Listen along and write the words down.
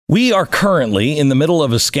We are currently in the middle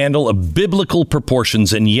of a scandal of biblical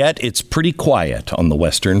proportions, and yet it's pretty quiet on the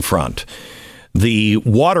Western Front. The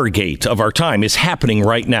Watergate of our time is happening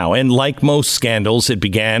right now, and like most scandals, it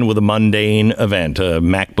began with a mundane event, a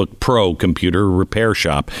MacBook Pro computer repair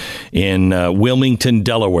shop in Wilmington,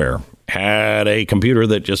 Delaware. Had a computer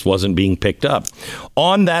that just wasn't being picked up.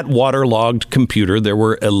 On that waterlogged computer, there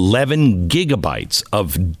were 11 gigabytes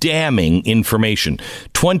of damning information,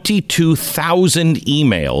 22,000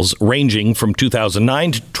 emails ranging from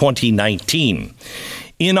 2009 to 2019.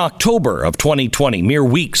 In October of 2020, mere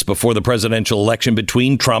weeks before the presidential election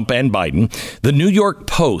between Trump and Biden, the New York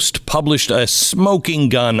Post published a smoking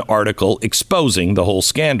gun article exposing the whole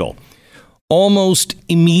scandal. Almost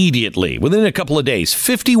immediately, within a couple of days,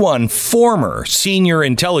 51 former senior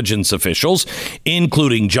intelligence officials,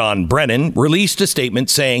 including John Brennan, released a statement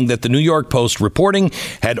saying that the New York Post reporting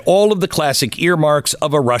had all of the classic earmarks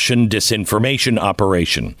of a Russian disinformation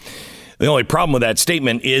operation. The only problem with that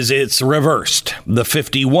statement is it's reversed. The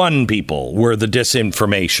 51 people were the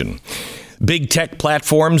disinformation. Big tech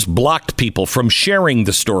platforms blocked people from sharing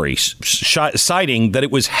the story, citing that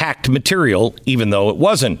it was hacked material, even though it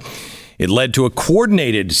wasn't. It led to a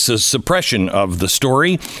coordinated suppression of the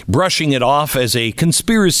story, brushing it off as a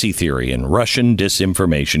conspiracy theory and Russian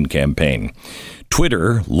disinformation campaign.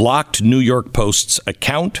 Twitter locked New York Post's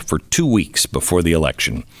account for 2 weeks before the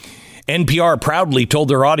election. NPR proudly told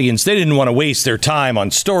their audience they didn't want to waste their time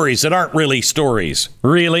on stories that aren't really stories.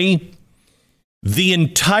 Really? The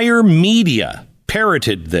entire media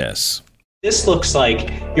parroted this. This looks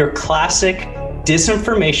like your classic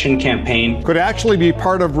disinformation campaign. Could actually be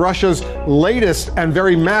part of Russia's latest and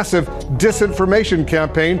very massive disinformation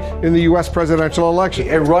campaign in the U.S. presidential election.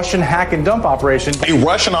 A Russian hack and dump operation. A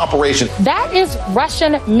Russian operation. That is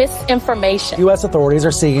Russian misinformation. U.S. authorities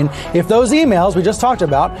are seeing if those emails we just talked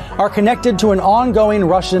about are connected to an ongoing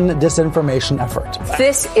Russian disinformation effort.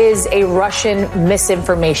 This is a Russian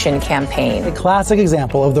misinformation campaign. A classic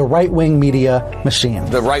example of the right-wing media machine.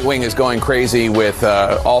 The right wing is going crazy with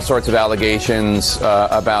all sorts of allegations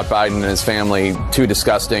about Biden and his family, too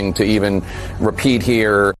disgusting to even repeat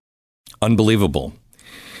here. Unbelievable.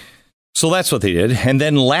 So that's what they did. And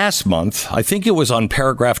then last month, I think it was on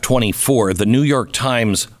paragraph 24, the New York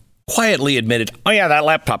Times quietly admitted, oh yeah, that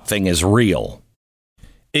laptop thing is real.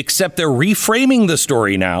 Except they're reframing the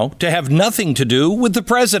story now to have nothing to do with the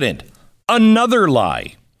president. Another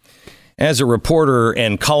lie. As a reporter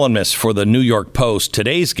and columnist for the New York Post,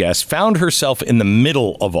 today's guest found herself in the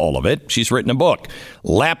middle of all of it. She's written a book,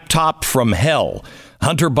 Laptop from Hell,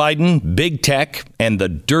 Hunter Biden, Big Tech, and the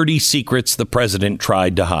Dirty Secrets the President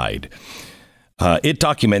Tried to Hide. It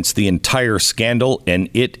documents the entire scandal, and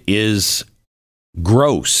it is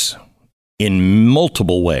gross in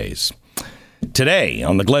multiple ways. Today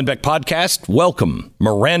on the Glenn Beck Podcast, welcome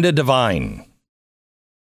Miranda Devine.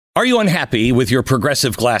 Are you unhappy with your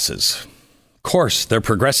progressive glasses? Of course, they're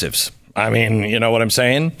progressives. I mean, you know what I'm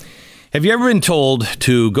saying? Have you ever been told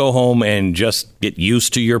to go home and just get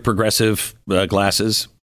used to your progressive glasses?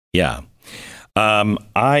 Yeah.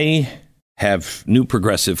 I have new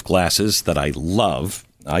progressive glasses that I love.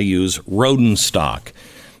 I use Rodenstock.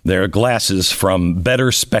 They're glasses from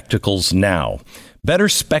Better Spectacles Now. Better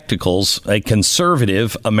Spectacles, a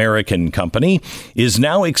conservative American company, is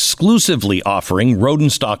now exclusively offering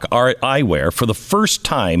Rodenstock eyewear for the first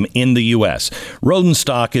time in the U.S.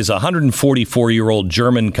 Rodenstock is a 144-year-old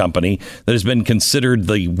German company that has been considered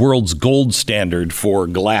the world's gold standard for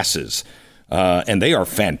glasses, and they are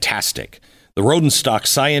fantastic. The Rodenstock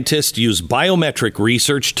scientists use biometric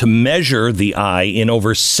research to measure the eye in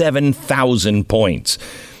over 7,000 points.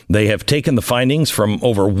 They have taken the findings from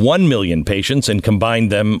over 1 million patients and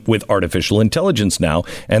combined them with artificial intelligence now.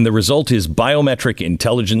 And the result is biometric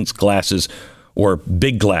intelligence glasses, or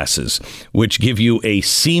big glasses, which give you a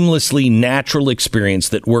seamlessly natural experience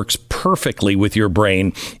that works perfectly with your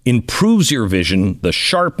brain, improves your vision, the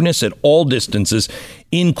sharpness at all distances,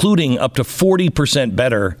 including up to 40%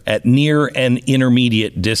 better at near and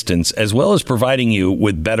intermediate distance, as well as providing you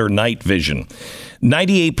with better night vision.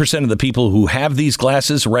 98% of the people who have these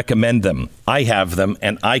glasses recommend them. I have them,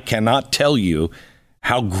 and I cannot tell you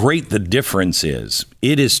how great the difference is.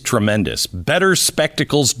 It is tremendous.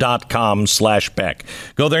 BetterSpectacles.com/Beck.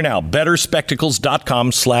 Go there now.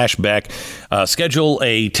 BetterSpectacles.com/Beck. Schedule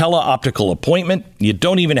a teleoptical appointment. You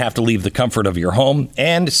don't even have to leave the comfort of your home.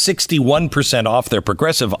 And 61% off their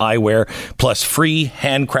progressive eyewear, plus free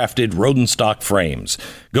handcrafted Rodenstock frames.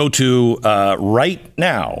 Go to right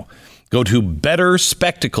now. Go to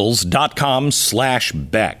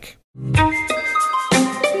BetterSpectacles.com/Beck.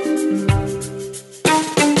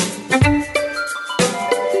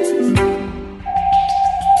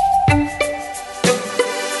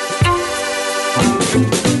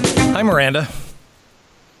 Miranda.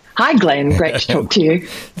 Hi, Glenn. Great to talk to you.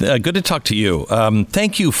 Good to talk to you.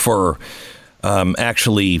 Thank you for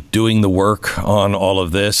actually doing the work on all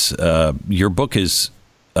of this. Your book is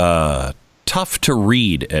tough to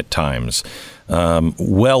read at times.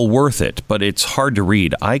 Well worth it, but it's hard to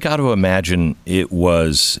read. I got to imagine it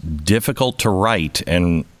was difficult to write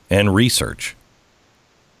and research.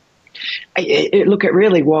 Look, it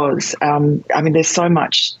really was. I mean, there's so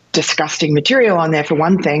much disgusting material on there, for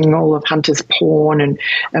one thing, all of Hunter's porn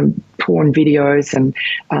and porn videos and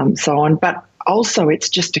so on. But also, it's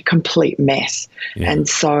just a complete mess. Yeah. And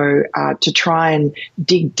so to try and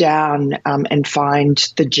dig down and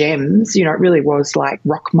find the gems, it really was like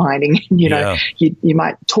rock mining. You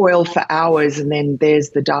might toil for hours, and then there's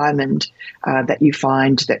the diamond that you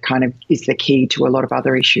find that kind of is the key to a lot of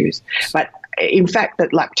other issues. But in fact,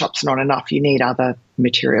 that laptop's not enough. You need other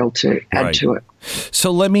material to add to it.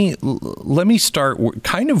 So let me start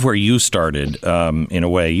kind of where you started. In a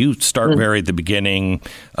way, you start very at the beginning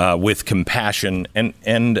with compassion,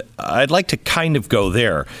 and I'd like to kind of go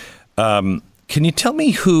there. Can you tell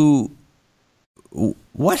me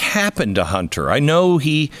what happened to Hunter? I know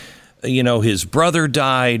his brother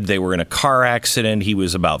died. They were in a car accident. He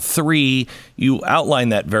was about 3. You outline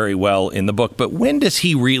that very well in the book. But when does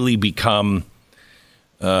he really become,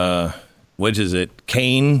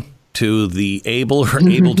 Cain to the Abel, or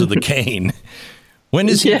Abel to the Cain? When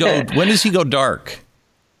does he go? When does he go dark?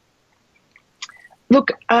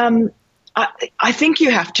 Look, I think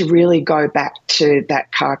you have to really go back to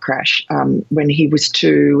that car crash when he was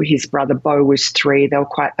 2, his brother Beau was 3. They were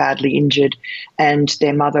quite badly injured, and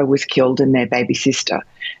their mother was killed and their baby sister.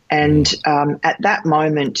 And at that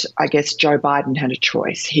moment, I guess Joe Biden had a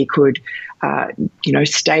choice. He could,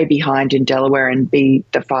 stay behind in Delaware and be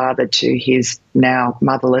the father to his now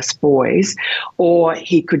motherless boys, or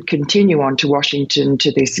he could continue on to Washington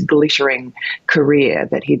to this glittering career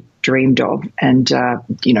that he'd dreamed of and,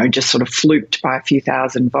 just sort of fluked by a few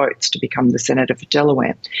thousand votes to become the senator for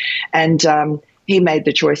Delaware. And he made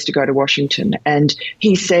the choice to go to Washington. And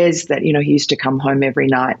he says that, he used to come home every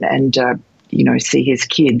night and, see his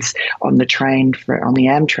kids on the train on the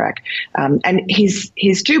Amtrak. And his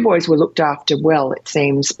 2 boys were looked after well, it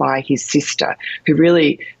seems, by his sister, who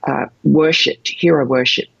really hero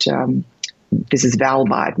worshipped. This is Val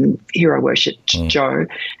Biden, hero worshipped Joe,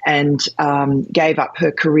 and gave up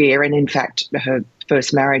her career. And in fact, her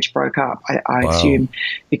first marriage broke up, I assume,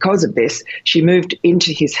 because of this. She moved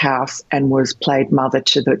into his house and was played mother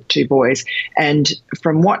to the 2 boys. And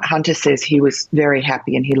from what Hunter says, he was very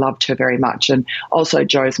happy and he loved her very much. And also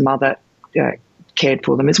Joe's mother cared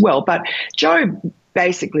for them as well. But Joe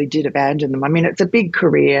basically did abandon them. I mean, it's a big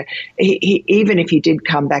career. He even if he did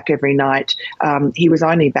come back every night, he was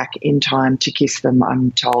only back in time to kiss them,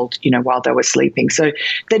 I'm told, while they were sleeping. So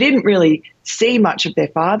they didn't really see much of their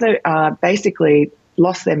father, basically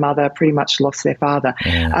lost their mother, pretty much lost their father.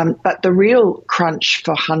 But the real crunch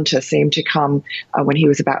for Hunter seemed to come when he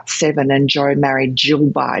was about 7 and Joe married Jill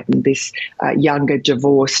Biden, this younger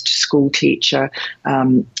divorced school teacher.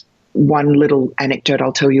 One little anecdote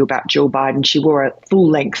I'll tell you about Jill Biden. She wore a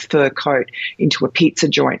full-length fur coat into a pizza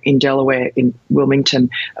joint in Delaware, in Wilmington,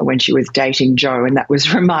 when she was dating Joe, and that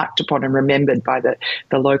was remarked upon and remembered by the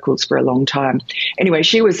locals for a long time. Anyway,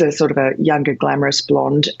 she was a sort of a younger, glamorous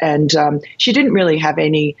blonde, and she didn't really have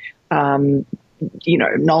any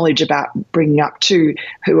knowledge about bringing up 2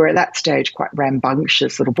 who were at that stage quite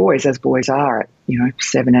rambunctious little boys, as boys are at,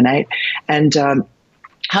 7 and 8. And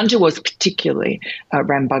Hunter was particularly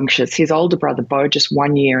rambunctious. His older brother, Beau, just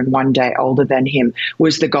 1 year and 1 day older than him,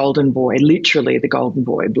 was the golden boy, literally the golden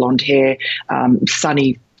boy, blonde hair,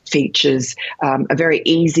 sunny features, a very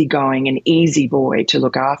easygoing and easy boy to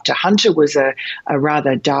look after. Hunter was a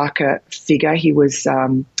rather darker figure. He was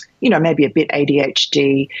maybe a bit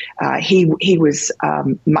ADHD. He was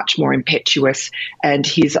much more impetuous, and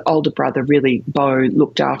his older brother, really, Beau,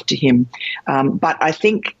 looked after him. But I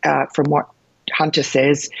think from what Hunter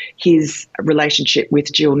says, his relationship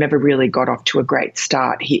with Jill never really got off to a great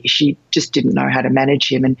start. She just didn't know how to manage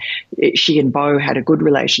him, and she and Beau had a good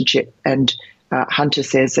relationship, and Hunter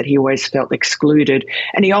says that he always felt excluded.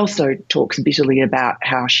 And he also talks bitterly about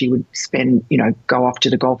how she would go off to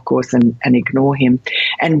the golf course and ignore him.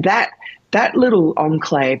 And that little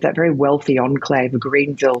enclave, that very wealthy enclave of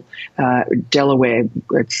Greenville, Delaware,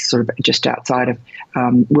 it's sort of just outside of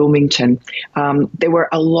Wilmington, there were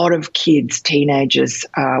a lot of kids, teenagers,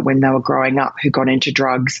 when they were growing up who got into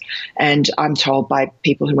drugs. And I'm told by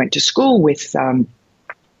people who went to school with the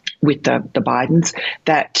Bidens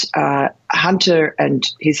that Hunter and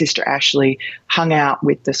his sister Ashley hung out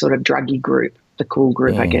with the sort of druggy group the cool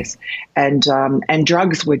group, I guess. And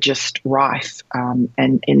drugs were just rife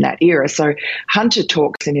and in that era. So Hunter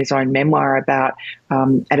talks in his own memoir about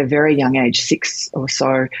at a very young age, 6 or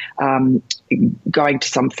so, going to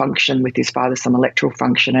some function with his father, some electoral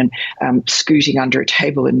function, and scooting under a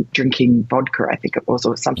table and drinking vodka, I think it was,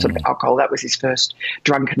 or some sort of alcohol. That was his first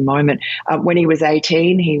drunken moment. When he was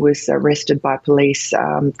 18, he was arrested by police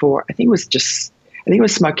for, I think it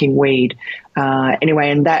was smoking weed. Anyway,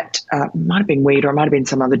 and that might have been weed or it might have been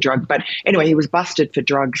some other drug. But anyway, he was busted for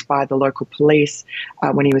drugs by the local police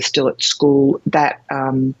when he was still at school. That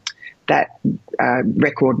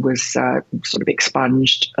record was sort of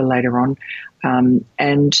expunged later on.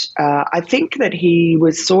 And I think that he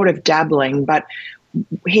was sort of dabbling, but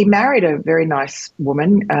he married a very nice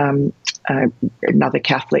woman, another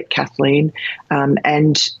Catholic, Kathleen,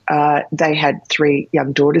 and they had 3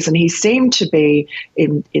 young daughters. And he seemed to be,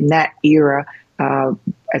 in that era,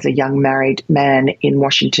 as a young married man in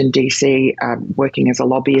Washington, D.C., working as a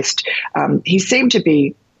lobbyist, he seemed to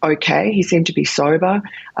be okay. He seemed to be sober.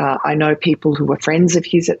 I know people who were friends of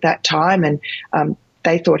his at that time, and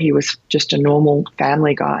they thought he was just a normal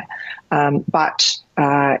family guy. But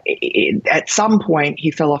at some point, he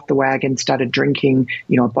fell off the wagon, started drinking,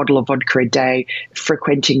 a bottle of vodka a day,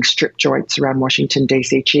 frequenting strip joints around Washington,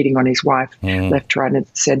 D.C., cheating on his wife, left, right, and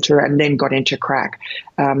centre, and then got into crack.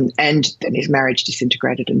 And then his marriage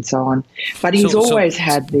disintegrated and so on. But he's always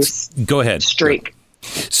had this streak.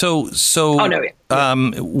 So,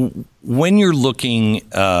 when you're looking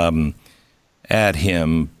at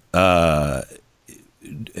him,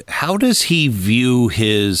 how does he view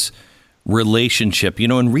his relationship?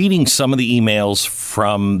 In reading some of the emails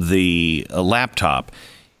from the laptop,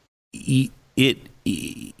 he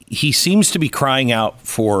seems to be crying out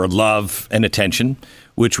for love and attention,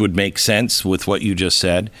 which would make sense with what you just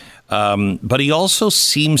said. But he also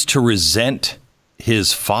seems to resent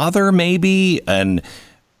his father, maybe, and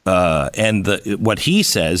what he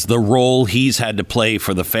says, the role he's had to play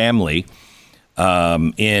for the family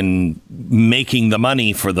in making the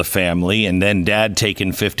money for the family, and then dad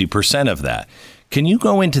taking 50% of that. Can you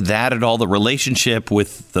go into that at all, the relationship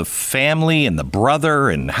with the family and the brother,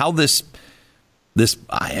 and how to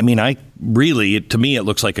me, it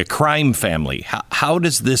looks like a crime family. How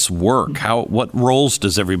does this work? What roles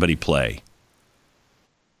does everybody play?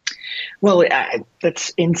 Well,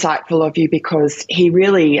 that's insightful of you, because he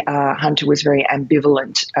really, Hunter was very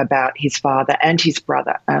ambivalent about his father and his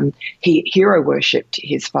brother. He hero worshipped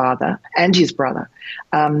his father and his brother.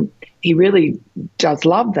 He really does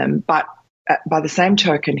love them, but by the same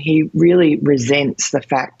token, he really resents the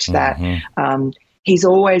fact that he's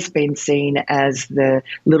always been seen as the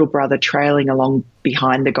little brother trailing along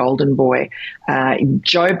behind the golden boy.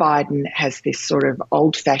 Joe Biden has this sort of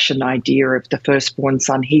old-fashioned idea of the firstborn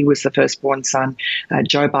son. He was the firstborn son.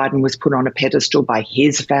 Joe Biden was put on a pedestal by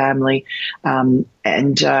his family.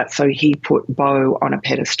 So he put Beau on a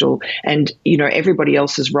pedestal. And, everybody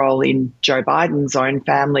else's role in Joe Biden's own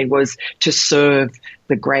family was to serve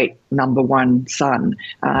the great number one son.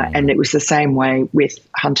 And it was the same way with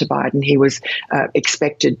Hunter Biden. He was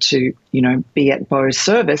expected to, be at Beau's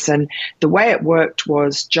service. And the way it worked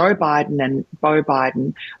was Joe Biden and Beau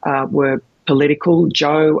Biden were political.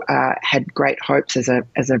 Joe had great hopes as a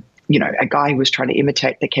guy who was trying to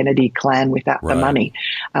imitate the Kennedy clan without the money.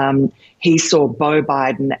 He saw Beau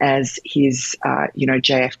Biden as his,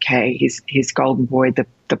 JFK, his golden boy, the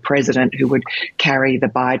president who would carry the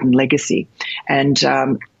Biden legacy. And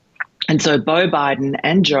so Beau Biden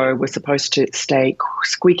and Joe were supposed to stay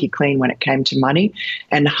squeaky clean when it came to money.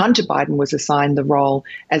 And Hunter Biden was assigned the role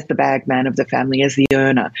as the bag man of the family, as the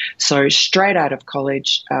earner. So straight out of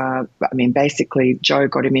college, basically Joe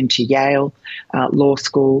got him into Yale Law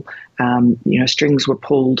School. Strings were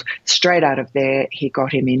pulled. Straight out of there, he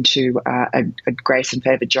got him into a grace and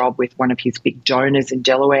favor job with one of his big donors in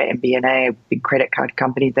Delaware, MBNA, a big credit card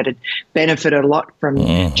company that had benefited a lot from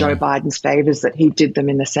Joe Biden's favors that he did them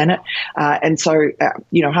in the Senate. And so,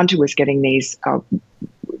 Hunter was getting these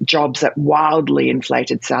jobs at wildly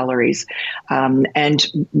inflated salaries. And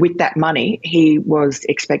with that money, he was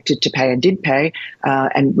expected to pay and did pay,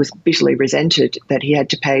 and was bitterly resented that he had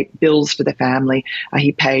to pay bills for the family.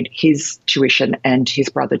 He paid his tuition and his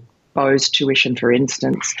brother Beau's tuition, for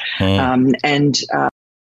instance. And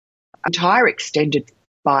entire extended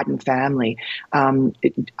Biden family,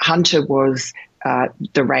 Hunter was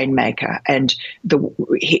the rainmaker, and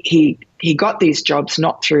he got these jobs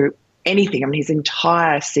not through anything. His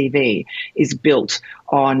entire CV is built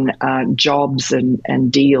on jobs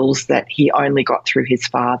and deals that he only got through his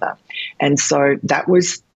father. And so that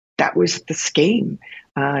was the scheme.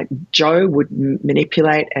 Joe would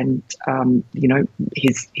manipulate and,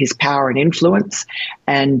 his power and influence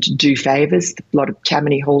and do favours, a lot of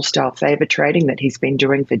Tammany Hall style favour trading that he's been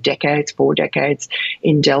doing for decades, 4 decades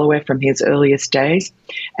in Delaware from his earliest days.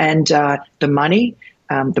 And the money,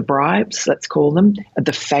 the bribes, let's call them,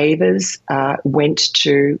 the favours went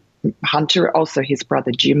to Hunter, also his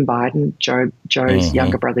brother Jim Biden, Joe's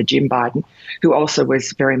younger brother Jim Biden, who also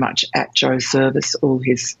was very much at Joe's service all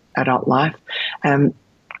his adult life.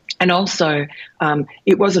 And also,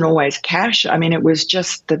 it wasn't always cash. I mean, it was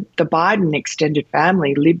just the Biden extended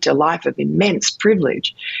family lived a life of immense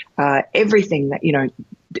privilege. Everything that,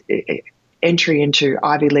 entry into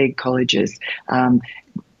Ivy League colleges,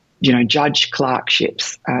 judge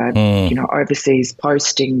clerkships, overseas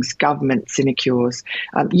postings, government sinecures,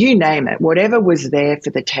 you name it. Whatever was there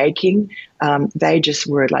for the taking, they just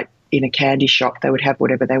were like in a candy shop. They would have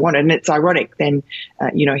whatever they wanted. And it's ironic then,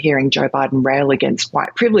 hearing Joe Biden rail against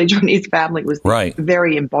white privilege when his family was the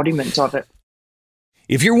very embodiment of it.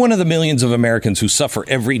 If you're one of the millions of Americans who suffer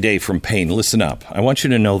every day from pain, listen up. I want you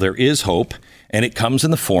to know there is hope, and it comes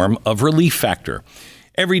in the form of Relief Factor.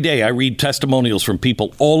 Every day I read testimonials from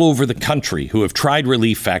people all over the country who have tried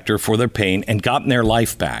Relief Factor for their pain and gotten their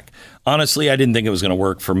life back. Honestly, I didn't think it was going to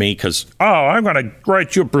work for me because, I'm going to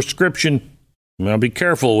write you a prescription. Now be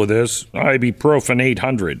careful with this. Ibuprofen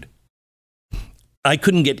 800. I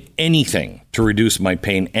couldn't get anything to reduce my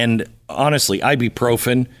pain. And honestly,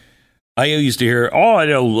 ibuprofen, I used to hear,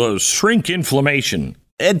 it'll shrink inflammation.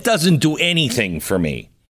 It doesn't do anything for me.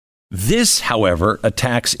 This, however,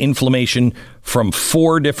 attacks inflammation from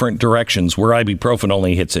 4 different directions, where ibuprofen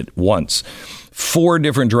only hits it once. 4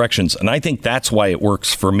 different directions. And I think that's why it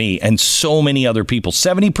works for me and so many other people.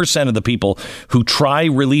 70% of the people who try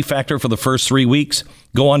Relief Factor for the first 3 weeks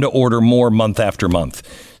go on to order more month after month.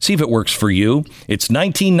 See if it works for you. It's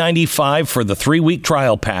 $19.95 for the 3-week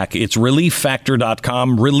trial pack. It's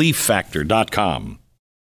relieffactor.com, relieffactor.com.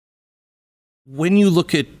 When you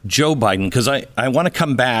look at Joe Biden, because I want to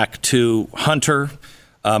come back to Hunter,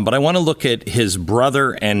 but I want to look at his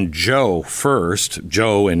brother and Joe first,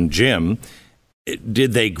 Joe and Jim.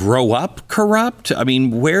 Did they grow up corrupt? I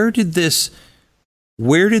mean, where did this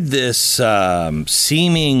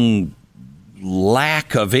seeming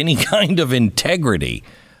lack of any kind of integrity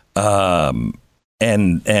and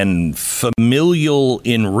familial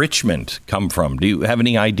enrichment come from? Do you have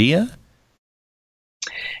any idea?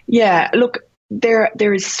 Yeah, look,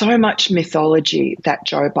 there is so much mythology that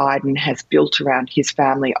Joe Biden has built around his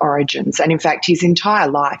family origins. And in fact, his entire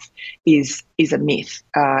life is a myth.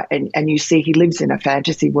 And you see he lives in a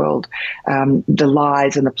fantasy world. The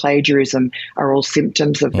lies and the plagiarism are all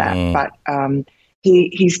symptoms of that. But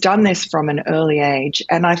he's done this from an early age.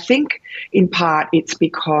 And I think in part it's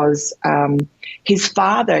because his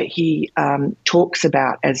father, he talks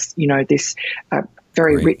about as, this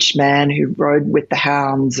very rich man who rode with the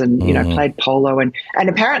hounds and, played polo. And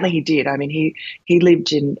apparently he did. I mean, he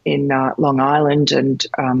lived in Long Island and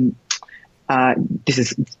this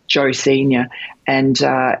is Joe Sr. and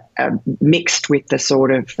mixed with the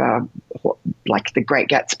sort of like the Great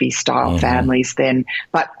Gatsby style families then,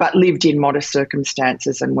 but lived in modest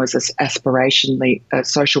circumstances and was aspirationally a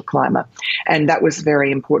social climber. And that was very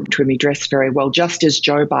important to him. He dressed very well, just as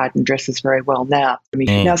Joe Biden dresses very well now.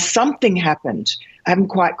 Now, something happened. I haven't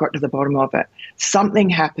quite got to the bottom of it. Something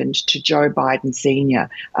happened to Joe Biden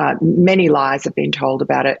Sr. Many lies have been told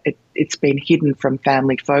about it. It's been hidden from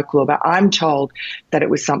family folklore, but I'm told that it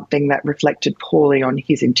was something that reflected poorly on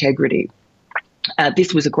his integrity.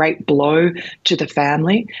 This was a great blow to the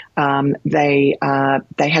family. They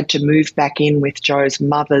had to move back in with Joe's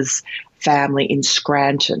mother's family in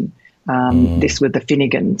Scranton. This were the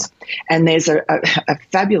Finnegans. And there's a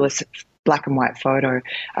fabulous black and white photo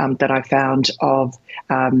that I found of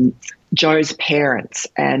Joe's parents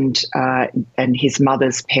and his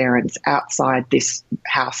mother's parents outside this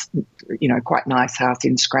house, quite nice house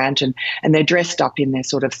in Scranton, and they're dressed up in their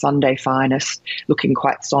sort of Sunday finest, looking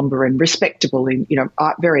quite somber and respectable, in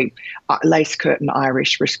very lace curtain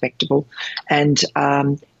Irish respectable, and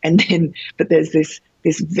then but there's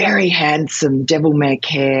this very handsome,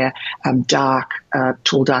 devil-may-care,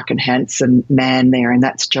 tall, dark and handsome man there, and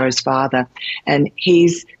that's Joe's father. And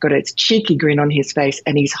he's got a cheeky grin on his face,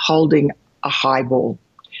 and he's holding a highball.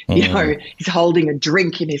 He's holding a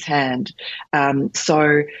drink in his hand.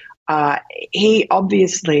 So he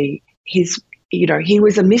obviously, he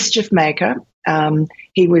was a mischief maker.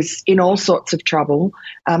 He was in all sorts of trouble,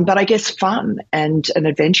 but I guess fun and an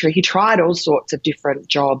adventurer. He tried all sorts of different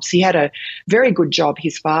jobs. He had a very good job.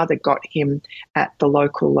 His father got him at the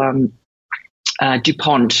local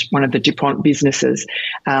DuPont, one of the DuPont businesses.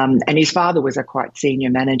 And his father was a quite senior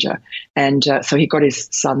manager. And so he got his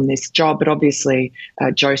son this job. But obviously,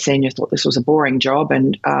 Joe Sr. thought this was a boring job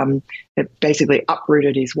and it basically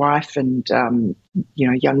uprooted his wife and,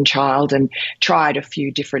 young child and tried a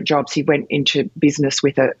few different jobs. He went into business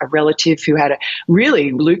with a relative who had a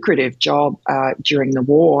really lucrative job during the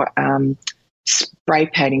war, spray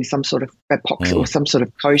painting some sort of epoxy or some sort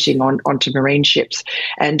of coating onto marine ships.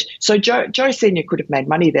 And so Joe Sr. could have made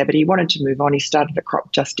money there, but he wanted to move on. He started a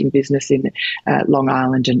crop dusting business in Long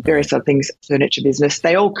Island and various other things, furniture business.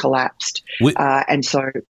 They all collapsed. And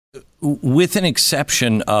so... With an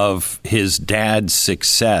exception of his dad's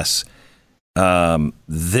success,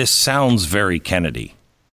 this sounds very Kennedy.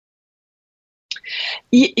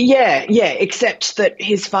 Yeah, except that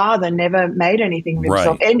his father never made anything of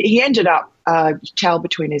himself. Right. And he ended up tail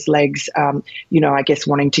between his legs, I guess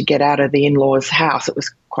wanting to get out of the in-laws' house. It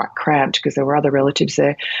was quite cramped because there were other relatives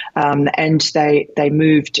there. And they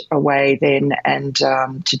moved away then and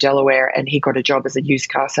to Delaware, and he got a job as a used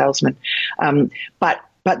car salesman.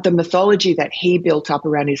 But the mythology that he built up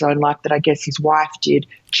around his own life that I guess his wife did,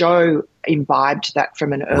 Joe imbibed that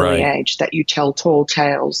from an early age, that you tell tall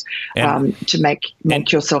tales to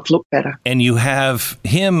make yourself look better. And you have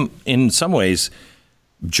him, in some ways,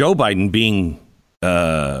 Joe Biden being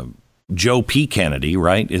Joe P. Kennedy,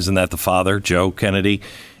 right? Isn't that the father, Joe Kennedy?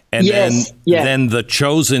 And then the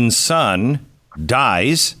chosen son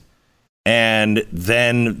dies. And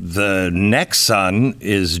then the next son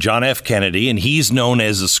is John F. Kennedy, and he's known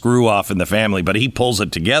as a screw off in the family, but he pulls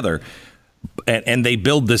it together and they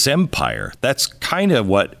build this empire. That's kind of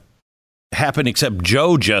what happened, except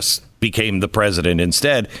Joe just became the president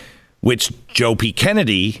instead, which Joe P.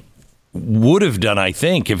 Kennedy would have done, I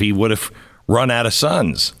think, if he would have run out of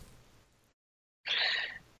sons.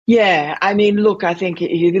 Yeah, I mean, look, I think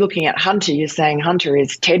if you're looking at Hunter, you're saying Hunter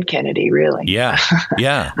is Ted Kennedy, really. Yeah.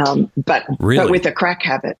 But with a crack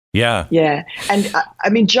habit. Yeah. And I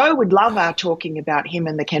mean, Joe would love our talking about him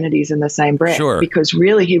and the Kennedys in the same breath. Sure. Because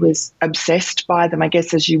really he was obsessed by them, I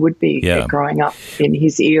guess, as you would be growing up in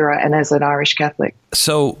his era and as an Irish Catholic.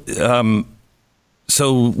 So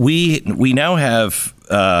we now have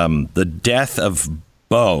the death of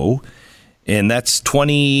Beau, and that's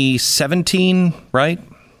 2017, right?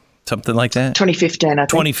 Something like that? 2015, I think.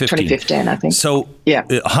 2015, I think. So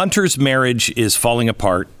Hunter's marriage is falling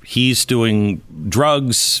apart. He's doing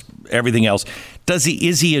drugs, everything else.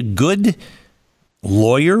 Is he a good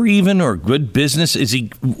lawyer even, or good business?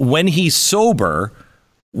 When he's sober,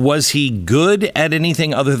 was he good at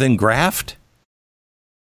anything other than graft?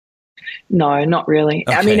 No, not really.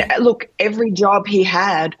 Okay. I mean, look, every job he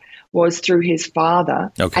had was through his father,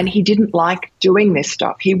 and he didn't like doing this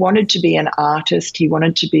stuff. He wanted to be an artist. He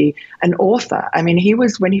wanted to be an author. I mean,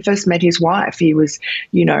 when he first met his wife, he was,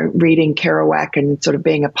 reading Kerouac and sort of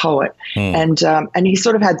being a poet. And he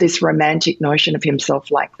sort of had this romantic notion of himself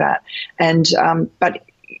like that. And, but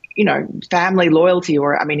family loyalty,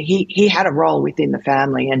 he had a role within the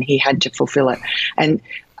family and he had to fulfill it. And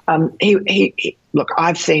look,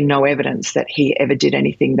 I've seen no evidence that he ever did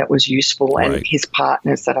anything that was useful. And his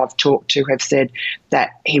partners that I've talked to have said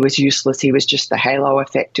that he was useless. He was just the halo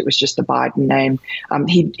effect. It was just the Biden name.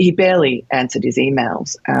 He barely answered his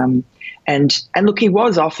emails. And look, he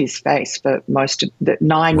was off his face for most of the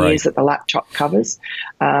 9 years that the laptop covers.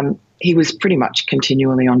 He was pretty much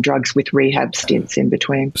continually on drugs with rehab stints in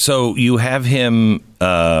between. So you have him,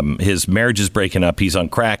 his marriage is breaking up. He's on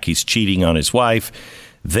crack. He's cheating on his wife.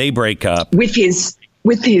 They break up with his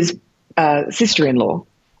sister-in-law.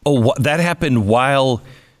 Oh, that happened while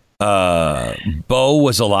Beau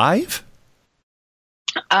was alive?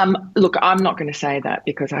 Look, I'm not going to say that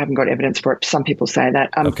because I haven't got evidence for it. Some people say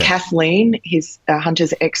that. Kathleen, his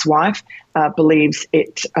Hunter's ex-wife, believes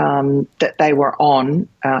that they were on,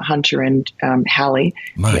 Hunter and Hallie,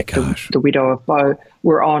 the widow of Beau,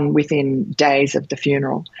 were on within days of the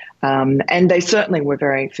funeral. And they certainly were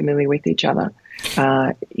very familiar with each other,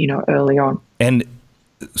 early on. And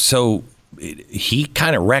so he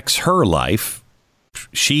kind of wrecks her life.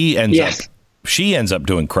 She ends up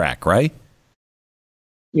doing crack, right?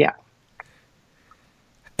 Yeah.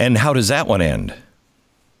 And how does that one end?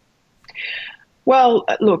 Well,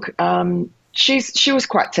 look, she was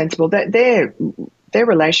quite sensible. Their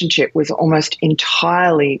relationship was almost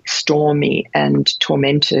entirely stormy and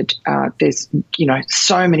tormented. There's,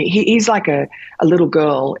 so many. He's like a little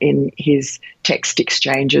girl in his text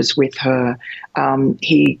exchanges with her.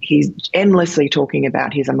 He's endlessly talking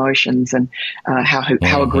about his emotions and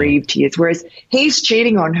how aggrieved he is. Whereas he's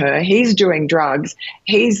cheating on her, he's doing drugs,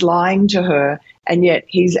 he's lying to her, and yet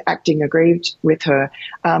he's acting aggrieved with her.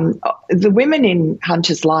 The women in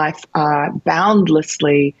Hunter's life are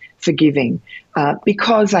boundlessly forgiving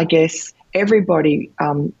because I guess everybody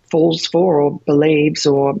falls for or believes,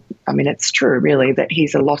 or I mean, it's true really, that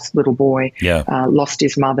he's a lost little boy, lost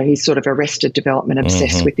his mother. He's sort of arrested development,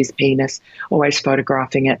 obsessed with his penis, always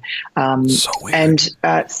photographing it. So weird. And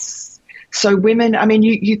so women, I mean,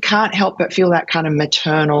 you can't help but feel that kind of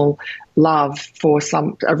maternal love for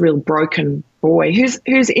a real broken boy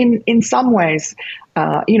who's in some ways,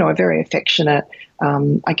 a very affectionate,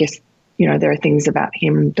 I guess. There are things about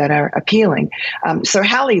him that are appealing. So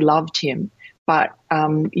Hallie loved him, but,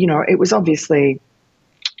 it was obviously,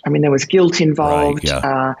 I mean, there was guilt involved.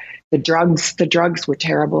 Right, The drugs were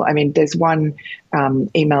terrible. I mean, there's one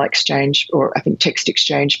email exchange, or I think text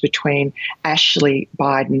exchange, between Ashley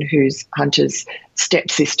Biden, who's Hunter's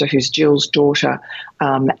stepsister, who's Jill's daughter,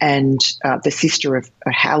 and the sister of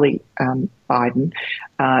Hallie Biden,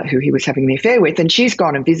 who he was having the affair with. And she's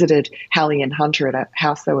gone and visited Hallie and Hunter at a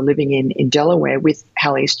house they were living in Delaware with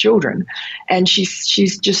Hallie's children. And she's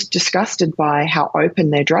just disgusted by how open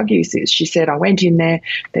their drug use is. She said, I went in there,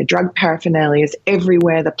 their drug paraphernalia is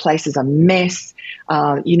everywhere, the place is a mess.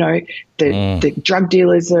 The drug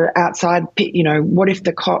dealers are outside. What if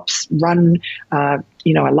the cops run, a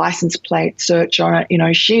license plate search on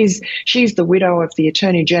it? She's the widow of the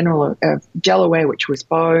Attorney General of Delaware, which was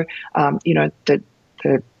Beau. My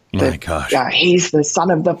gosh. He's the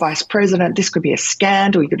son of the vice president. This could be a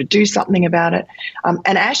scandal. You've got to do something about it.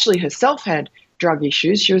 And Ashley herself had drug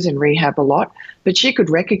issues. She was in rehab a lot, but she could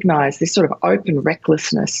recognize this sort of open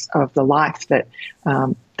recklessness of the life that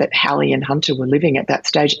Hallie and Hunter were living at that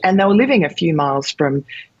stage. And they were living a few miles from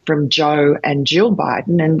Joe and Jill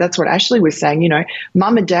Biden. And that's what Ashley was saying,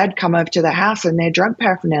 mum and dad come over to the house and their drug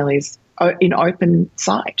paraphernalia is in open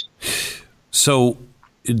sight. So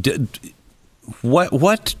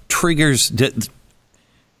what triggers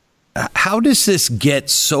how does this get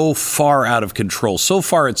so far out of control? So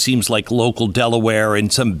far, it seems like local Delaware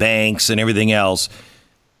and some banks and everything else.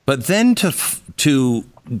 But then to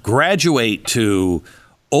graduate to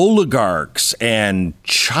oligarchs and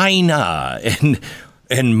China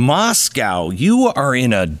and Moscow, you are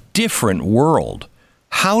in a different world.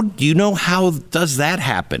 How does that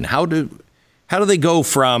happen? How do they go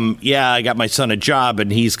from, I got my son a job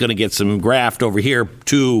and he's going to get some graft over here,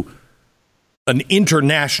 to an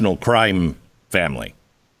international crime family?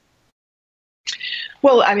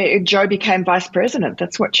 Well, I mean, Joe became vice president.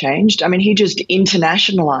 That's what changed. I mean, he just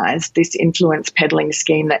internationalized this influence peddling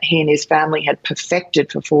scheme that he and his family had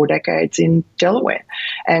perfected for 4 decades in Delaware.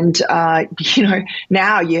 And,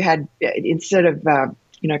 now you had, instead of,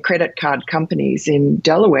 credit card companies in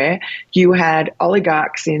Delaware, you had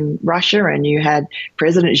oligarchs in Russia, and you had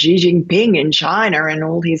President Xi Jinping in China and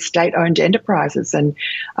all his state-owned enterprises. And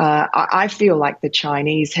I feel like the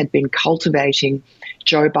Chinese had been cultivating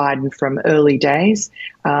Joe Biden from early days.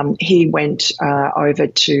 He went over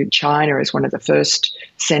to China as one of the first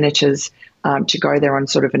senators to go there on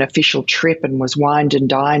sort of an official trip, and was wined and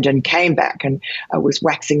dined, and came back and was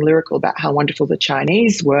waxing lyrical about how wonderful the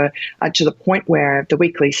Chinese were, to the point where the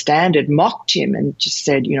Weekly Standard mocked him and just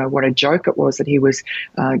said, what a joke it was that he was,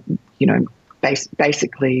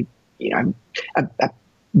 basically, a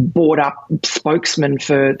bought up spokesman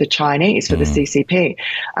for the Chinese, for the CCP.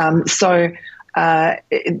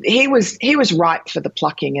 He was ripe for the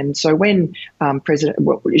plucking, and so when Xi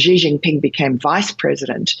Jinping became vice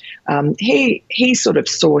president, he sort of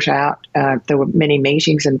sought out. There were many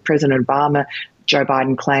meetings, and President Obama, Joe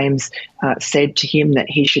Biden claims, said to him that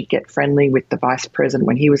he should get friendly with the vice president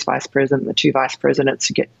when he was vice president. The two vice presidents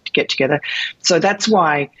to get together. So that's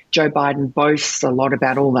why Joe Biden boasts a lot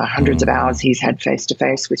about all the hundreds of hours he's had face to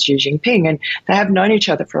face with Xi Jinping, and they have known each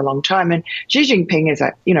other for a long time. And Xi Jinping is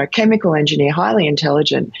a chemical engineer, highly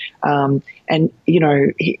intelligent, and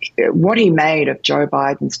what he made of Joe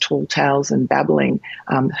Biden's tall tales and babbling,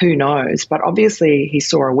 who knows? But obviously he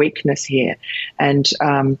saw a weakness here,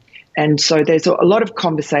 and so there's a lot of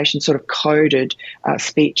conversation, sort of coded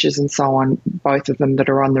speeches and so on, both of them that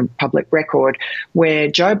are on the public record, where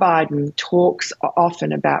Joe Biden talks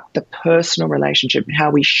often about the personal relationship and how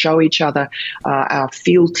we show each other our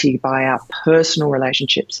fealty by our personal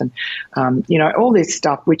relationships, and all this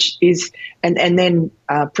stuff, which is, and then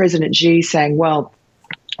President Xi saying, well,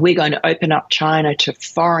 we're going to open up China to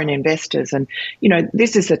foreign investors. And,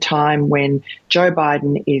 this is a time when Joe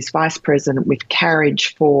Biden is vice president with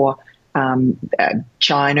carriage for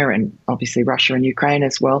China and obviously Russia and Ukraine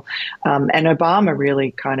as well. And Obama really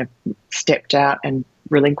kind of stepped out and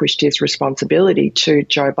relinquished his responsibility to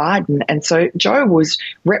Joe Biden. And so Joe was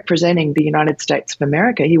representing the United States of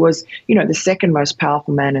America. He was, the second most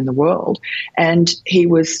powerful man in the world. And he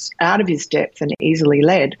was out of his depth and easily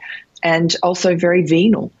led, and also very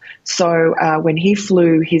venal. So when he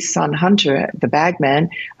flew his son Hunter, the bagman,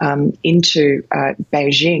 into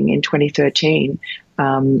Beijing in 2013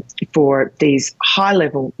 for these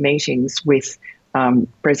high-level meetings with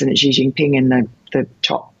President Xi Jinping and the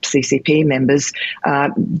top CCP members,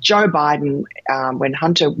 Joe Biden, when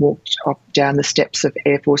Hunter walked down the steps of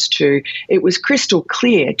Air Force Two, it was crystal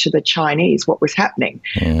clear to the Chinese what was happening.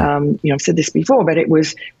 I've said this before, but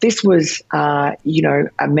this was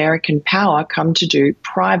American power come to do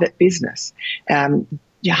private business.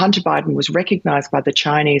 Hunter Biden was recognized by the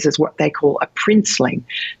Chinese as what they call a princeling,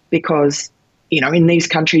 because in these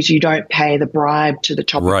countries, you don't pay the bribe to the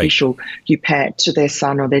top official, you pay it to their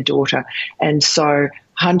son or their daughter. And so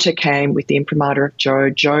Hunter came with the imprimatur of Joe.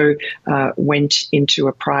 Joe went into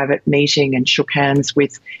a private meeting and shook hands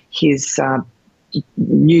with his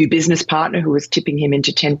new business partner, who was tipping him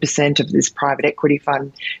into 10% of this private equity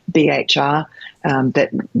fund, BHR,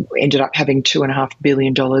 that ended up having $2.5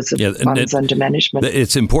 billion of funds under management.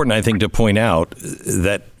 It's important, I think, to point out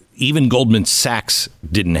that even Goldman Sachs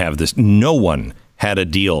didn't have this. No one had a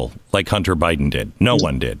deal like Hunter Biden did. No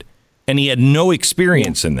one did. And he had no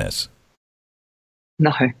experience in this.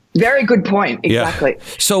 No. Very good point. Exactly. Yeah.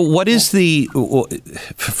 So what is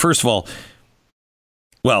first of all,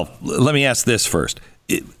 well, let me ask this first.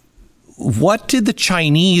 What did the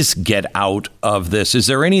Chinese get out of this? Is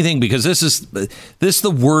there anything, because this is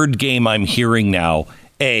the word game I'm hearing now.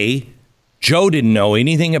 Joe didn't know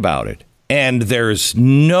anything about it. And there's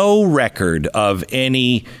no record of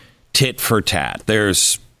any tit for tat.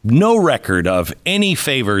 There's no record of any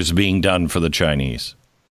favors being done for the Chinese.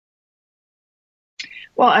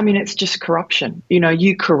 Well, I mean, it's just corruption.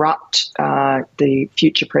 You corrupt the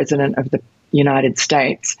future president of the United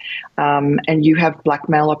States, and you have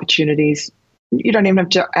blackmail opportunities. You don't even have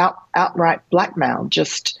to outright blackmail,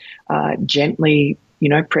 just gently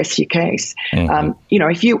press your case.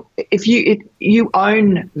 If you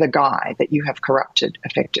own the guy that you have corrupted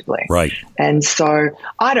effectively. Right. And so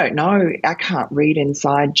I don't know. I can't read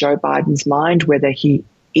inside Joe Biden's mind whether he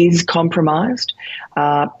is compromised.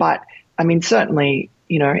 But I mean, certainly,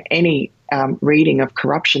 any reading of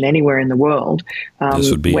corruption anywhere in the world,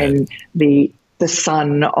 when the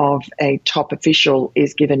son of a top official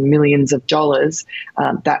is given millions of dollars,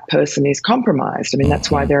 that person is compromised. I mean, that's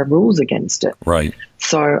why there are rules against it. Right.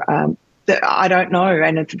 So I don't know.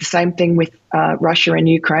 And it's the same thing with Russia and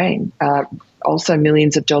Ukraine. Also,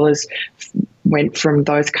 millions of dollars went from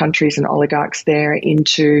those countries and oligarchs there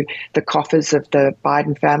into the coffers of the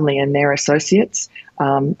Biden family and their associates.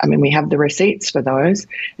 I mean, we have the receipts for those,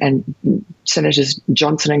 and Senators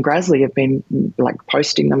Johnson and Grassley have been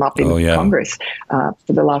posting them up in Congress for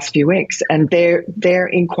the last few weeks. And their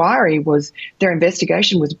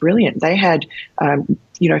investigation was brilliant. They had,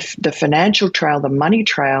 the financial trail, the money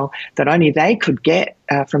trail that only they could get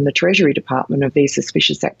from the Treasury Department of these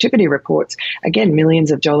suspicious activity reports. Again, millions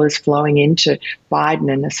of dollars flowing into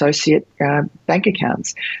Biden and associate bank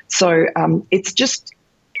accounts. So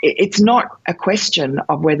it's not a question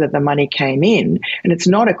of whether the money came in, and it's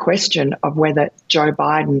not a question of whether Joe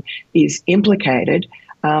Biden is implicated,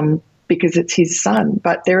 because it's his son.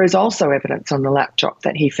 But there is also evidence on the laptop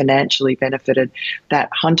that he financially benefited, that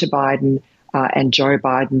Hunter Biden and Joe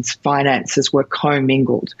Biden's finances were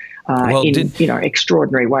commingled in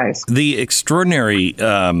extraordinary ways. The extraordinary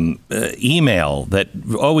email that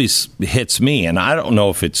always hits me, and I don't know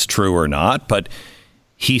if it's true or not, but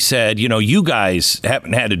he said, you guys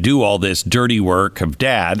haven't had to do all this dirty work of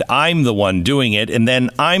Dad. I'm the one doing it. And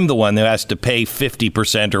then I'm the one who has to pay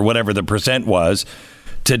 50% or whatever the percent was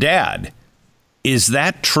to Dad. Is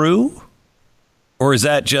that true? Or is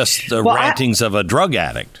that just the rantings of a drug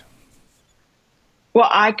addict? Well,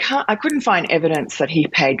 I couldn't find evidence that he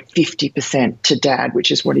paid 50% to Dad,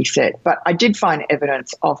 which is what he said. But I did find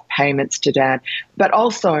evidence of payments to Dad. But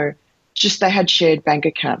also, just they had shared bank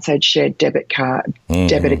accounts, they had shared debit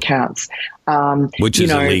accounts, which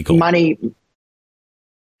is illegal. Money,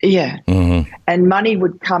 and money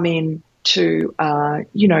would come in to,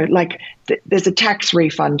 there's a tax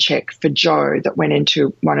refund check for Joe that went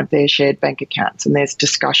into one of their shared bank accounts, and there's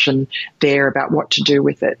discussion there about what to do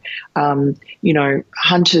with it.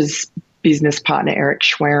 Hunter's business partner, Eric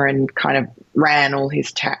Schwerin, kind of ran all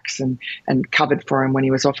his tax and covered for him when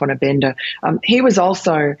he was off on a bender. He was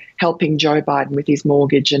also helping Joe Biden with his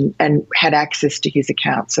mortgage and had access to his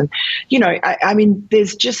accounts. And,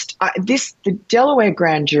 there's just the Delaware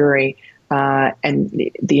grand jury and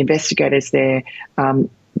the investigators there,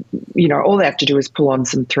 all they have to do is pull on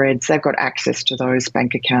some threads. They've got access to those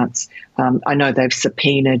bank accounts. I know they've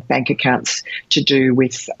subpoenaed bank accounts to do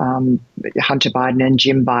with Hunter Biden and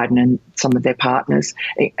Jim Biden and some of their partners,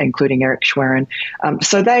 including Eric Schwerin.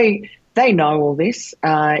 So they know all this.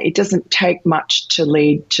 It doesn't take much to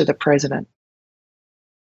lead to the president.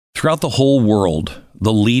 Throughout the whole world,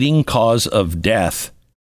 the leading cause of death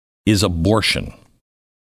is abortion.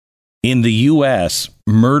 In the U.S.,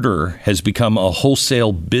 murder has become a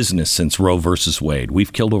wholesale business since Roe versus Wade.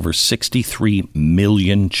 We've killed over 63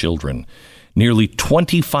 million children. Nearly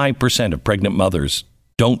 25% of pregnant mothers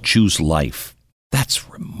don't choose life. That's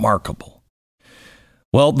remarkable.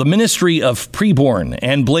 Well, the Ministry of Preborn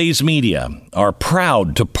and Blaze Media are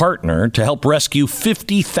proud to partner to help rescue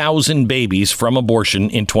 50,000 babies from abortion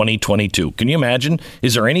in 2022. Can you imagine?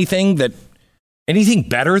 Is there anything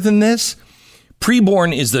better than this?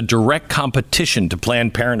 Preborn is the direct competition to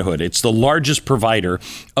Planned Parenthood. It's the largest provider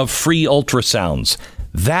of free ultrasounds.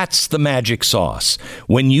 That's the magic sauce.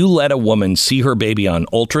 When you let a woman see her baby on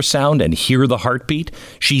ultrasound and hear the heartbeat,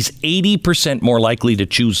 she's 80% more likely to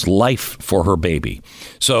choose life for her baby.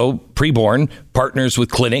 So Preborn partners with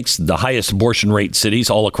clinics, the highest abortion rate cities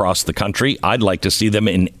all across the country. I'd like to see them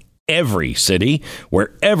in every city.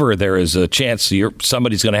 Wherever there is a chance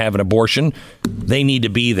somebody's going to have an abortion, they need to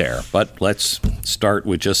be there. But let's start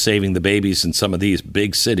with just saving the babies in some of these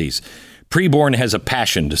big cities. Preborn has a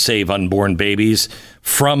passion to save unborn babies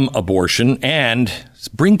from abortion and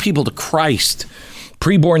bring people to Christ.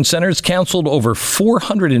 Preborn centers counseled over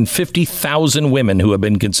 450,000 women who have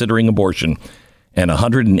been considering abortion, and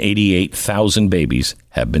 188,000 babies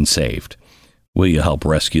have been saved. Will you help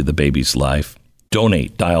rescue the baby's life?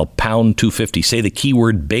 Donate. Dial pound 250. Say the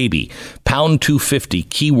keyword baby. Pound 250,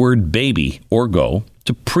 keyword baby, or go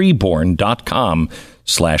to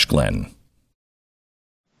preborn.com/Glenn.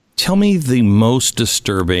 Tell me the most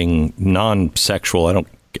disturbing non-sexual.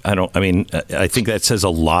 I think that says a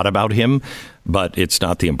lot about him, but it's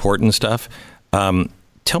not the important stuff.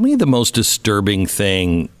 Tell me the most disturbing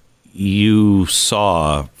thing you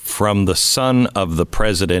saw from the son of the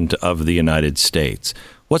president of the United States.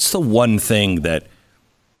 What's the one thing that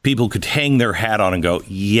people could hang their hat on and go,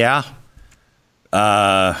 yeah,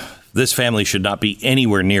 this family should not be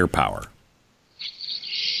anywhere near power?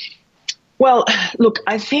 Well, look,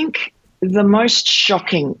 I think the most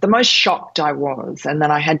shocked I was, and then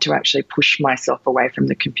I had to actually push myself away from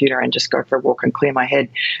the computer and just go for a walk and clear my head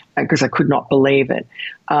because I could not believe it.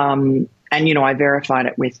 And, I verified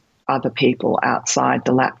it with other people outside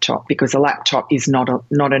the laptop, because a laptop is not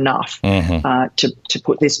enough to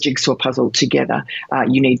put this jigsaw puzzle together.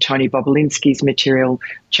 You need Tony Bobulinski's material,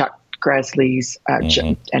 Chuck Grassley's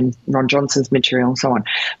and Ron Johnson's material, and so on.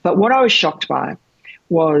 But what I was shocked by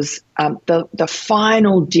was the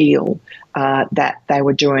final deal that they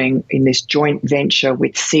were doing in this joint venture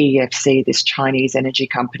with CEFC, this Chinese energy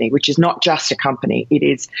company, which is not just a company. It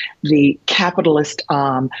is the capitalist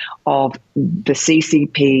arm of the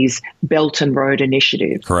CCP's Belt and Road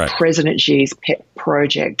Initiative, correct. President Xi's pet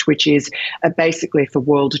project, which is basically for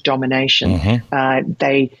world domination.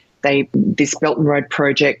 This Belt and Road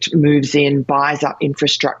project moves in, buys up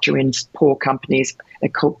infrastructure in poor countries,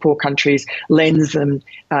 lends them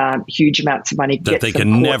huge amounts of money, that they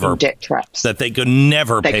can never debt traps that they could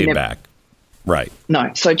never pay back. Right.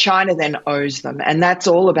 No. So China then owes them, and that's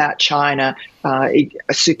all about China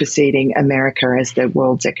superseding America as the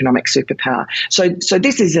world's economic superpower. So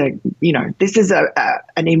this is an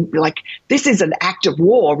act of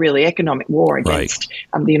war, really, economic war against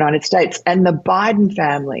the United States. And the Biden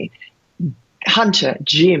family, Hunter,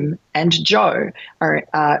 Jim, and Joe are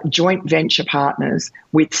joint venture partners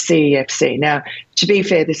with CEFC. Now, to be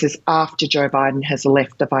fair, this is after Joe Biden has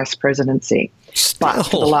left the vice presidency. But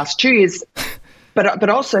for the last 2 years, but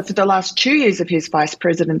also for the last 2 years of his vice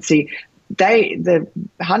presidency, the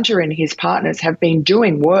Hunter and his partners have been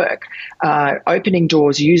doing work, opening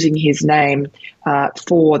doors using his name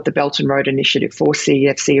for the Belt and Road Initiative, for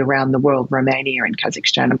CEFC around the world, Romania and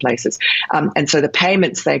Kazakhstan and places. And so the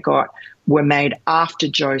payments they got were made after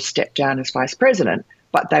Joe stepped down as vice president,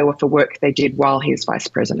 but they were for work they did while he was vice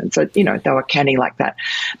president. So, they were canny like that.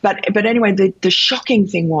 But anyway, the shocking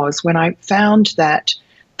thing was when I found that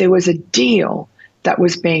there was a deal that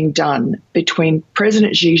was being done between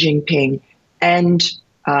President Xi Jinping and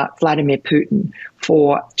Vladimir Putin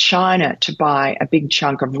for China to buy a big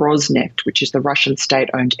chunk of Rosneft, which is the Russian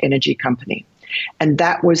state-owned energy company. And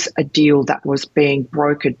that was a deal that was being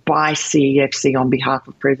brokered by CEFC on behalf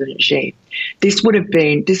of President Xi. This would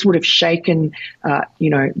have shaken, the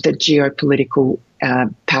geopolitical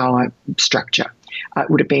power structure.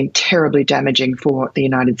 would have been terribly damaging for the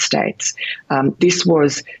United States. This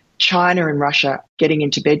was China and Russia getting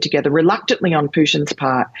into bed together, reluctantly on Putin's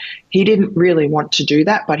part. He didn't really want to do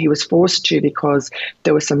that, but he was forced to because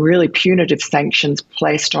there were some really punitive sanctions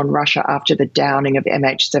placed on Russia after the downing of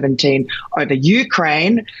MH17 over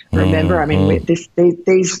Ukraine. Remember, I mean,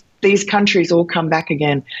 these countries all come back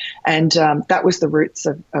again, and that was the roots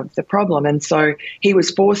of the problem. And so he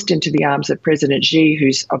was forced into the arms of President Xi,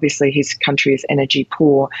 who's obviously, his country is energy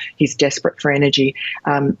poor. He's desperate for energy.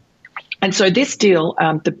 And so this deal,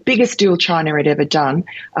 the biggest deal China had ever done,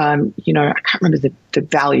 I can't remember the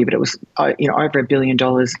value, but it was, over $1 billion.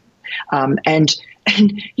 And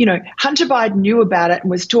Hunter Biden knew about it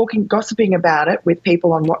and was gossiping about it with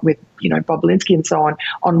people Bob Linsky and so on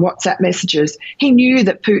WhatsApp messages. He knew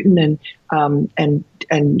that Putin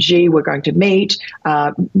and Xi were going to meet.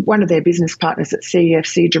 One of their business partners at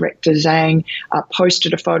CEFC, Director Zhang,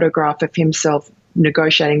 posted a photograph of himself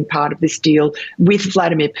negotiating part of this deal with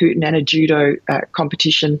Vladimir Putin and a judo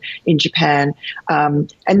competition in Japan.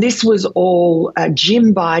 And this was all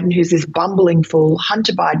Jim Biden, who's this bumbling fool,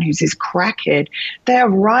 Hunter Biden, who's this crackhead. They are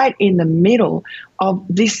right in the middle of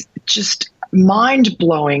this just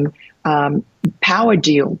mind-blowing power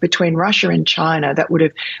deal between Russia and China that would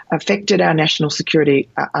have affected our national security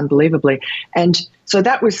unbelievably. And so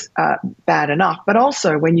that was bad enough. But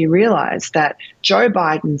also when you realize that Joe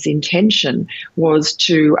Biden's intention was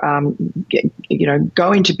to,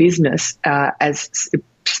 go into business as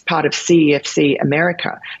part of CEFC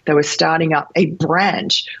America. They were starting up a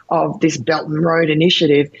branch of this Belt and Road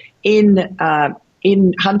Initiative in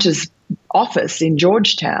Hunter's office in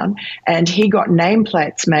Georgetown, and he got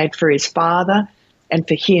nameplates made for his father and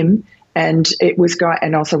for him, and it was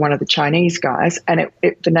and also one of the Chinese guys, and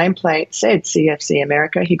the nameplate said CFC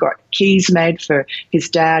America. He got keys made for his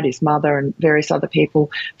dad, his mother, and various other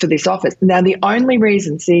people for this office. Now, the only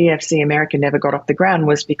reason CFC America never got off the ground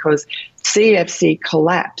was because CFC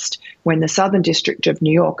collapsed when the Southern District of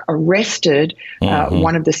New York arrested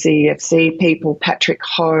one of the CFC people, Patrick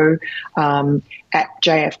Ho, at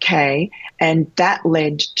JFK, and that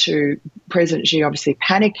led to President Xi obviously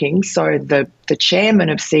panicking. So the chairman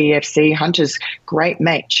of CEFC, Hunter's great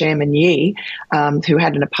mate, Chairman Yi, who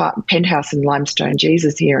had an penthouse in Limestone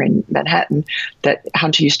Jesus here in Manhattan that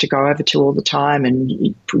Hunter used to go over to all the time,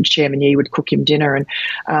 and Chairman Yi would cook him dinner. And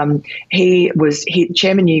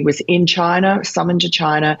Chairman Yi was in China, summoned to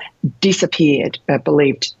China, disappeared,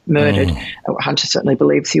 believed murdered. Hunter certainly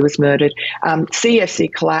believes he was murdered.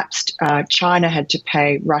 CEFC collapsed. China had to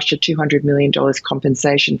pay Russia $200 million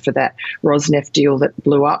compensation for that Rosneft deal that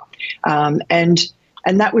blew up. And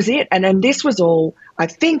that was it. And then this was all, I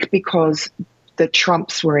think, because the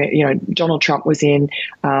Trumps were, Donald Trump was in,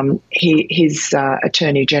 his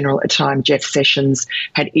Attorney General at the time, Jeff Sessions,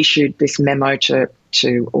 had issued this memo to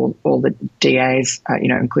all the DAs,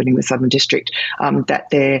 including the Southern District, that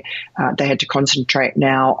they had to concentrate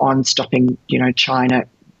now on stopping,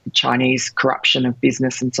 Chinese corruption of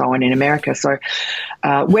business and so on in America. So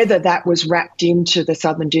whether that was wrapped into the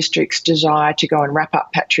Southern District's desire to go and wrap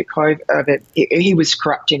up Patrick Ho, he was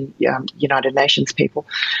corrupting United Nations people.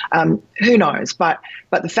 Who knows? But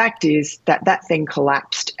the fact is that thing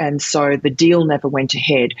collapsed, and so the deal never went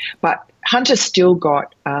ahead. But Hunter still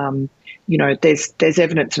got, there's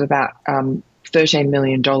evidence of about $13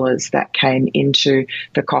 million that came into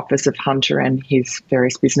the coffers of Hunter and his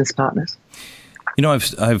various business partners.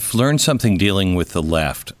 I've learned something dealing with the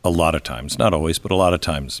left a lot of times, not always, but a lot of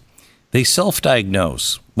times. They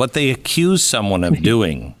self-diagnose. What they accuse someone of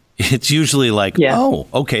doing, it's usually like, oh,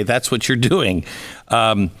 okay, that's what you're doing.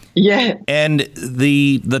 And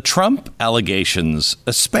the Trump allegations,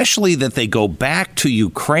 especially that they go back to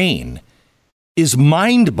Ukraine, is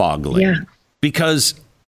mind-boggling because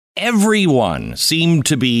everyone seemed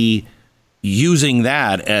to be using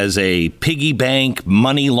that as a piggy bank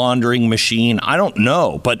money laundering machine. I don't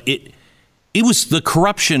know, but it was the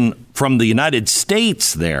corruption from the United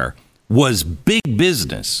States there was big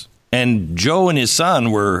business, and Joe and his son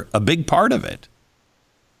were a big part of it.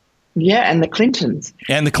 Yeah, and the Clintons.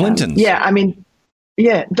 The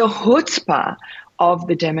chutzpah of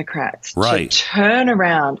the Democrats to turn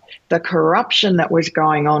around the corruption that was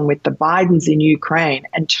going on with the Bidens in Ukraine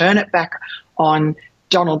and turn it back on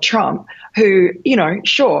Donald Trump, who,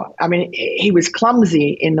 he was clumsy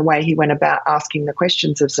in the way he went about asking the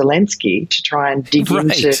questions of Zelensky to try and dig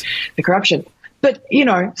into the corruption. But,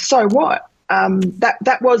 so what?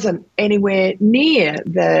 That wasn't anywhere near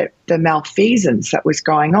the malfeasance that was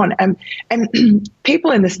going on. And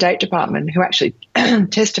people in the State Department who actually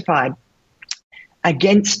testified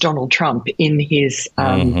against Donald Trump in his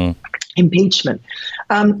impeachment.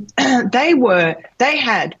 They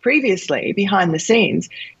had previously, behind the scenes,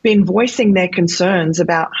 been voicing their concerns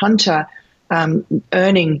about Hunter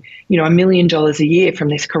earning, $1 million a year from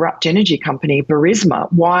this corrupt energy company,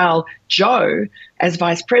 Burisma, while Joe, as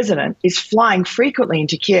vice president, is flying frequently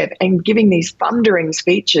into Kiev and giving these thundering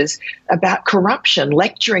speeches about corruption,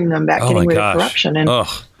 lecturing them about getting rid of corruption. And,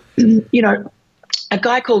 a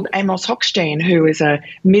guy called Amos Hochstein, who is a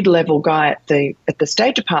mid-level guy at the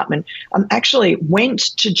State Department, actually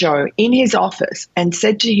went to Joe in his office and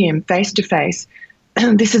said to him face to face,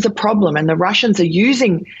 this is a problem, and the Russians are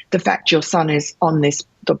using the fact your son is on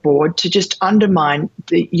the board to just undermine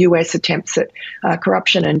the U.S. attempts at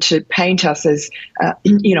corruption and to paint us as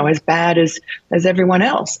as bad as everyone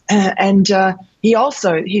else. Nothing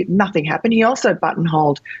happened. He also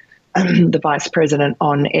buttonholed the vice president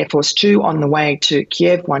on Air Force Two on the way to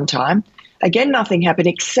Kiev one time. Again, nothing happened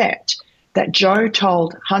except that Joe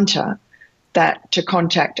told Hunter that to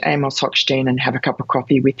contact Amos Hochstein and have a cup of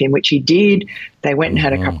coffee with him, which he did. They went and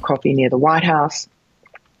had a cup of coffee near the White House.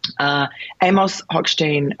 Amos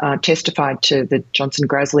Hochstein testified to the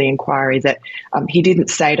Johnson-Grassley inquiry that he didn't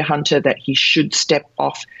say to Hunter that he should step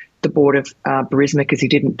off the board of Burisma because he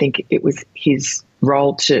didn't think it was his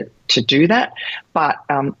role to do that. But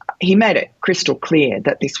he made it crystal clear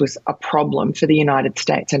that this was a problem for the United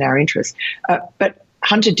States and our interests. But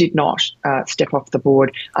Hunter did not step off the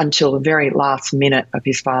board until the very last minute of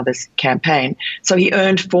his father's campaign. So he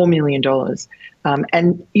earned $4 million.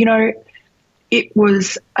 It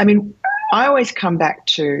was, I always come back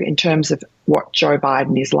to, in terms of what Joe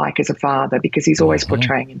Biden is like as a father, because he's always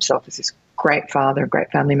portraying himself as this great father, a great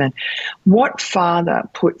family man. What father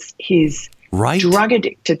puts his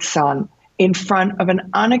drug-addicted son in front of an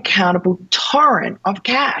unaccountable torrent of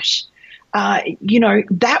cash?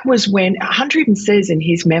 That was when Hunter even says in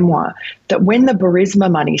his memoir that when the Burisma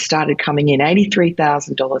money started coming in,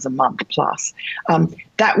 $83,000 a month plus,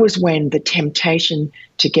 that was when the temptation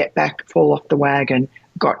to get back, fall off the wagon,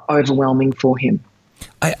 got overwhelming for him.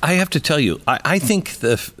 I have to tell you, I think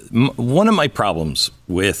one of my problems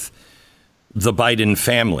with the Biden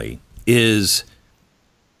family is,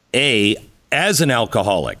 as an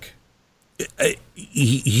alcoholic,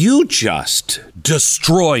 you just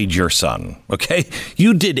destroyed your son. OK,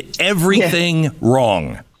 you did everything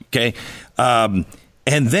wrong. OK. And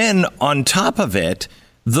then on top of it,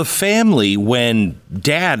 the family, when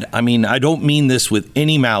dad, I don't mean this with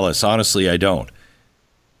any malice. Honestly, I don't.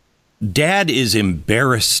 Dad is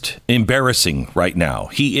embarrassing right now.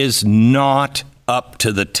 He is not up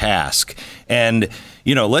to the task. And,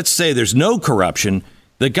 let's say there's no corruption.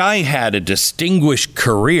 The guy had a distinguished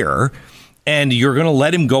career, and you're going to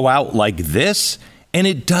let him go out like this? And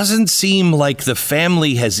it doesn't seem like the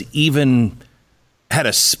family has even had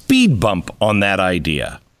a speed bump on that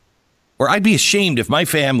idea. Or I'd be ashamed if my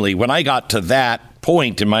family, when I got to that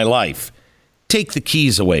point in my life, take the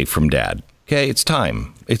keys away from dad. Okay, it's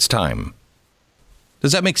time. It's time.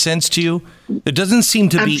 Does that make sense to you? There doesn't seem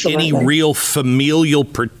to be any real familial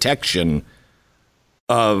protection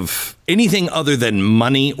of anything other than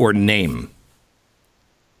money or name.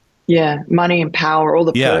 Yeah, money and power, all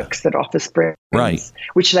the perks that office brings,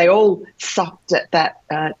 which they all sucked at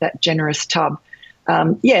that generous tub.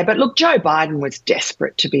 But look, Joe Biden was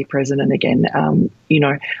desperate to be president again.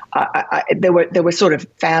 There were sort of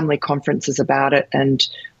family conferences about it, and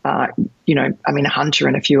Hunter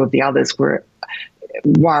and a few of the others were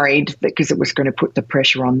worried because it was going to put the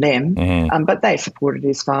pressure on them. But they supported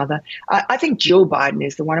his father. I think Jill Biden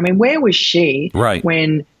is the one. Where was she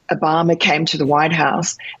when Obama came to the White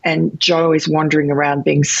House and Joe is wandering around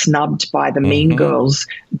being snubbed by the mean girls,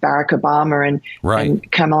 Barack Obama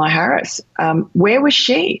and Kamala Harris? Where was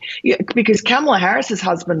she? Because Kamala Harris's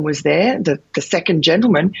husband was there, the second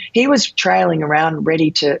gentleman. He was trailing around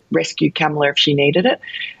ready to rescue Kamala if she needed it.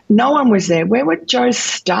 No one was there. Where were Joe's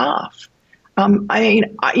staff? I'm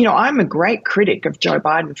a great critic of Joe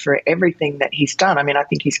Biden for everything that he's done. I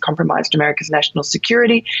think he's compromised America's national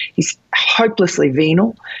security. He's hopelessly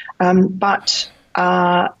venal. But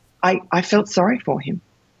I felt sorry for him.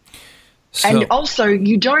 And also,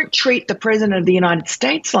 you don't treat the president of the United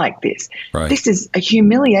States like this. This is a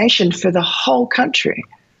humiliation for the whole country.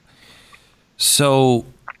 So,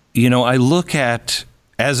 I look at,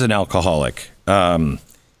 as an alcoholic,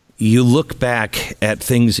 you look back at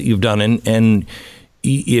things that you've done, and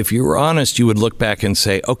if you were honest, you would look back and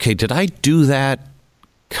say, okay, did I do that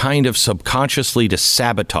kind of subconsciously to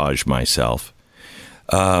sabotage myself?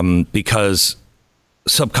 Because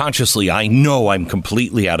subconsciously, I know I'm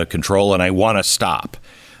completely out of control and I want to stop.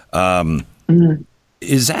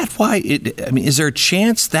 Is that why is there a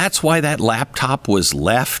chance that's why that laptop was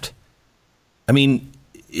left I mean,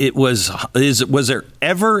 was there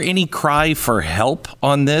ever any cry for help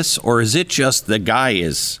on this? Or is it just the guy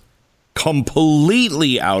is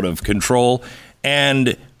completely out of control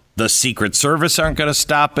and the Secret Service aren't going to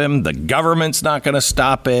stop him? The government's not going to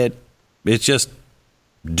stop it. It's just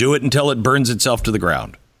do it until it burns itself to the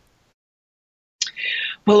ground.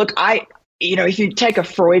 Well, look, if you take a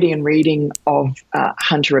Freudian reading of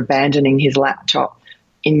Hunter abandoning his laptop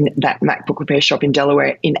in that MacBook repair shop in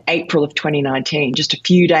Delaware in April of 2019, just a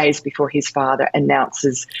few days before his father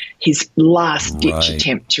announces his last-ditch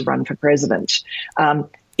attempt to run for president,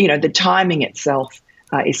 the timing itself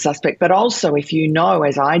is suspect. But also, if you know,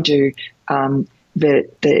 as I do,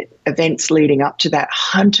 the events leading up to that,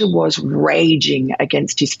 Hunter was raging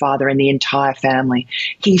against his father and the entire family.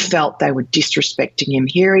 He felt they were disrespecting him.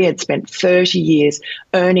 Here he had spent 30 years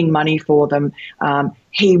earning money for them.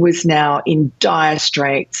 He was now in dire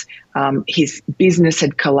straits. His business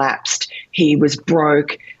had collapsed. He was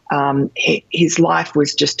broke. His life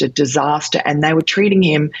was just a disaster, and they were treating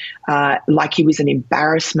him like he was an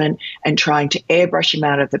embarrassment and trying to airbrush him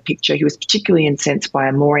out of the picture. He was particularly incensed by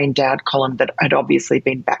a Maureen Dowd column that had obviously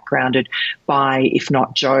been backgrounded by, if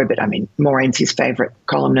not Joe, but I mean, Maureen's his favourite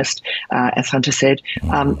columnist, as Hunter said,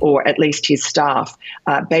 or at least his staff,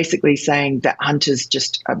 basically saying that Hunter's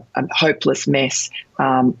just a hopeless mess.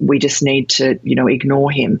 We just need to,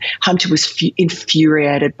 ignore him. Hunter was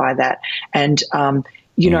infuriated by that, and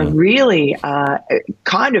really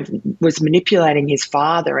kind of was manipulating his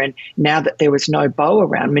father. And now that there was no Beau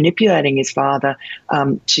around, manipulating his father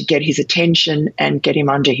to get his attention and get him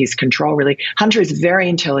under his control, really. Hunter is very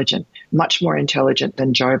intelligent, much more intelligent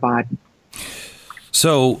than Joe Biden.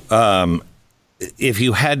 So if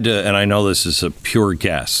you had to, and I know this is a pure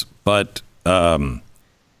guess, but I've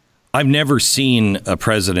never seen a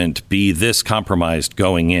president be this compromised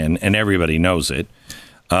going in, and everybody knows it.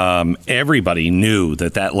 Everybody knew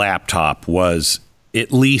that laptop was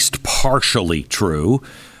at least partially true.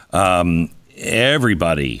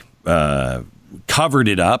 Everybody covered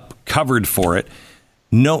it up, covered for it.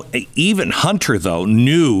 No, even Hunter, though,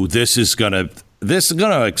 knew this is gonna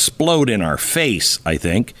explode in our face, I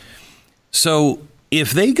think. So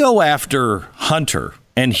if they go after Hunter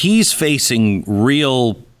and he's facing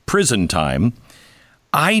real prison time,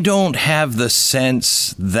 I don't have the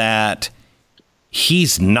sense that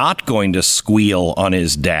he's not going to squeal on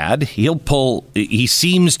his dad. He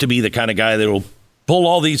seems to be the kind of guy that will pull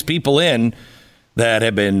all these people in that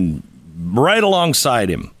have been right alongside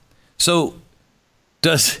him. So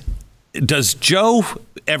does Joe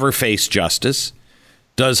ever face justice?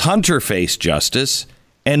 Does Hunter face justice?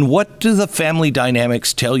 And what do the family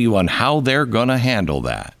dynamics tell you on how they're going to handle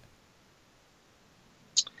that?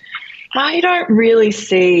 I don't really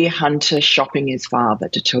see Hunter shopping his father,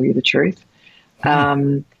 to tell you the truth.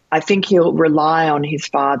 I think he'll rely on his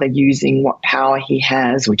father using what power he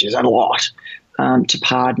has, which is a lot, to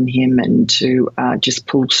pardon him and to just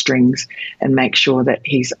pull strings and make sure that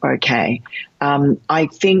he's okay. I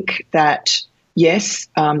think that, yes,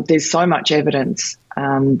 there's so much evidence,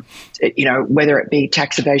 whether it be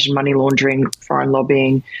tax evasion, money laundering, foreign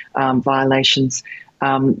lobbying violations,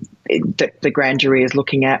 that the grand jury is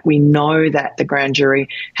looking at. We know that the grand jury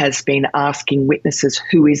has been asking witnesses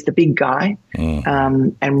who is the big guy,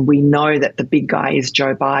 and we know that the big guy is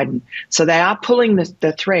Joe Biden. So they are pulling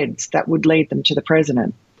the threads that would lead them to the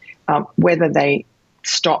president. Whether they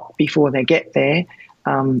stop before they get there,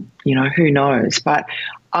 who knows? But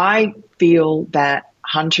I feel that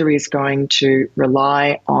Hunter is going to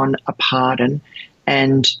rely on a pardon,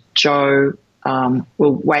 and Joe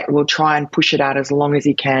will try and push it out as long as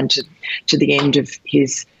he can to the end of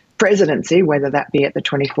his presidency, whether that be at the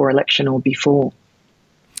 2024 election or before.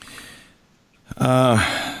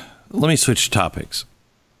 Let me switch topics.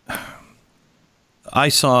 I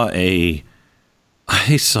saw a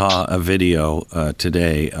video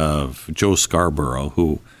today of Joe Scarborough,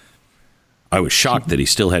 who I was shocked that he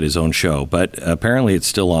still had his own show, but apparently it's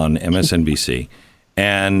still on MSNBC.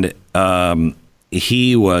 And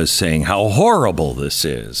he was saying how horrible this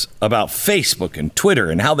is about Facebook and Twitter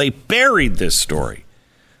and how they buried this story.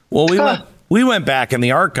 Well, we went back in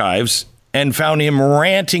the archives and found him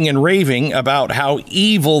ranting and raving about how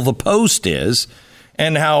evil the Post is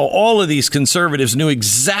and how all of these conservatives knew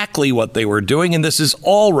exactly what they were doing. And this is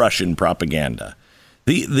all Russian propaganda.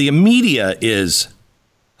 The media is,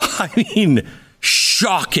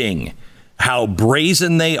 shocking how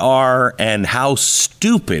brazen they are and how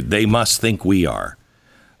stupid they must think we are.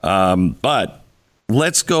 But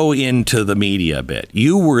let's go into the media a bit.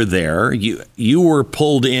 You were there. You were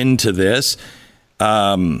pulled into this.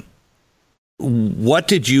 What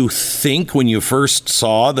did you think when you first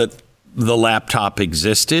saw that the laptop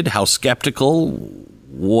existed? How skeptical?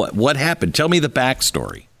 What happened? Tell me the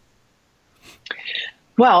backstory.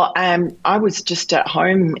 Well, I was just at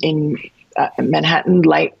home in Manhattan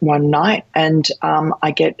late one night, and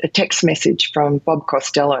I get a text message from Bob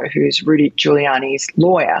Costello, who's Rudy Giuliani's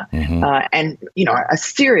lawyer, and a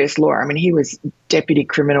serious lawyer. I mean, he was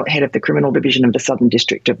head of the criminal division of the Southern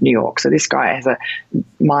District of New York. So this guy has a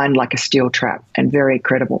mind like a steel trap and very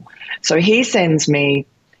credible. So he sends me,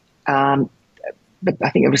 I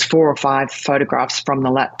think it was 4 or 5 photographs from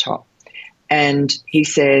the laptop. And he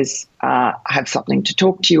says, I have something to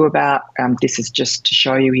talk to you about. This is just to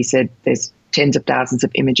show you. He said, there's tens of thousands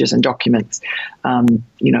of images and documents.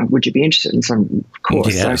 Would you be interested in some? Of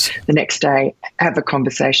course. Yes. So the next day, I have a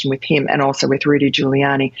conversation with him and also with Rudy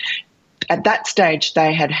Giuliani. At that stage,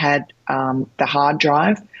 they had the hard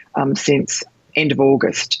drive since end of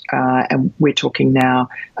August, and we're talking now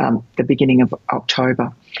the beginning of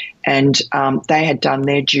October. And they had done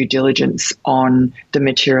their due diligence on the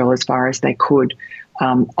material as far as they could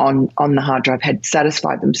on the hard drive, had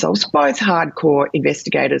satisfied themselves, both hardcore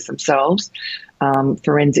investigators themselves,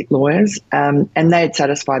 forensic lawyers, and they had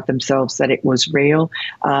satisfied themselves that it was real.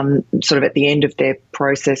 Sort of at the end of their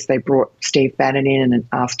process, they brought Steve Bannon in and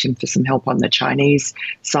asked him for some help on the Chinese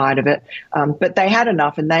side of it. But they had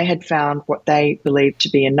enough, and they had found what they believed to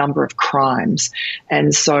be a number of crimes.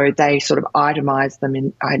 And so they sort of itemized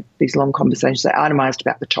them I had these long conversations. They itemized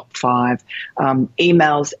about the top 5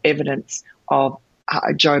 emails, evidence of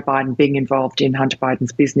Joe Biden being involved in Hunter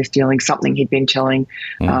Biden's business dealings, something he'd been telling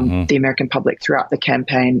the American public throughout the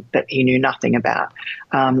campaign that he knew nothing about,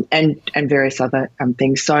 and various other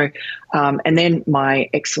things. So, and then my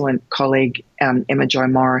excellent colleague, Emma Jo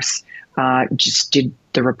Morris, just did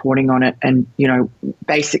the reporting on it and,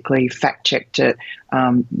 basically fact-checked it,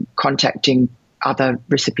 contacting other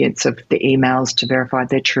recipients of the emails to verify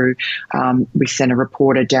they're true. We sent a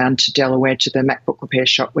reporter down to Delaware to the MacBook repair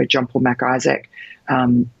shop where John Paul MacIsaac,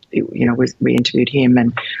 we interviewed him,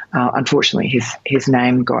 and unfortunately his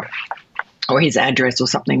name or his address or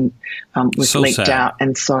something was so leaked sad. Out,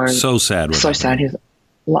 and so sad. So sad.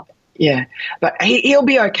 Yeah, but he'll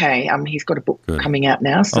be okay. He's got a book coming out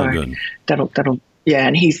now, so that'll. Yeah,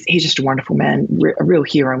 and he's just a wonderful man, a real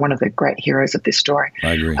hero, one of the great heroes of this story.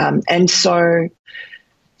 I agree. And so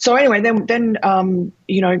anyway, then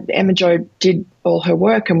Emma Jo did all her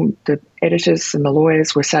work, and the editors and the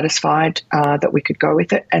lawyers were satisfied that we could go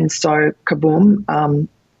with it. And so, kaboom,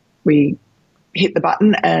 we hit the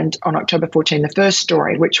button, and on October 14, the first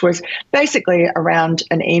story, which was basically around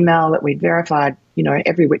an email that we'd verified,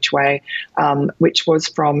 every which way, which was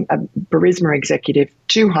from a Burisma executive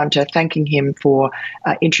to Hunter, thanking him for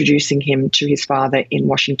introducing him to his father in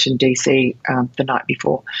Washington, D.C. The night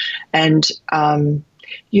before. And,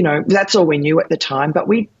 that's all we knew at the time. But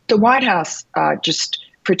the White House just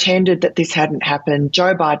pretended that this hadn't happened.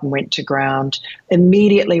 Joe Biden went to ground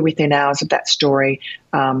immediately within hours of that story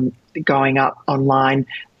going up online.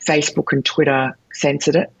 Facebook and Twitter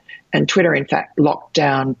censored it. And Twitter, in fact, locked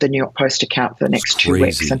down the New York Post account for the next 2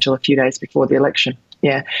 weeks until a few days before the election.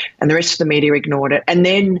 Yeah. And the rest of the media ignored it. And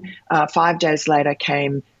then 5 days later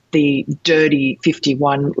came the dirty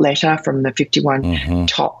 51 letter from the 51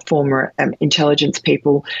 top former intelligence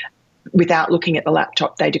people. Without looking at the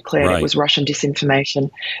laptop, they declared it was Russian disinformation.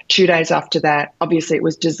 2 days after that, obviously it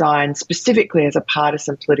was designed specifically as a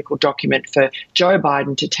partisan political document for Joe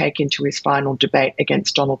Biden to take into his final debate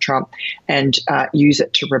against Donald Trump and use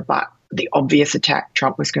it to rebut the obvious attack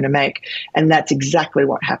Trump was going to make. And that's exactly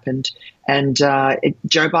what happened. And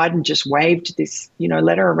Joe Biden just waved this,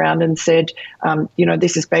 letter around and said,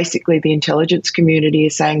 this is basically the intelligence community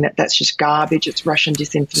is saying that that's just garbage. It's Russian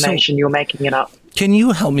disinformation. You're making it up. Can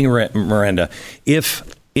you help me, Miranda? If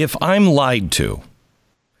I'm lied to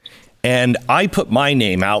and I put my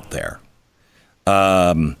name out there,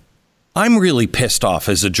 I'm really pissed off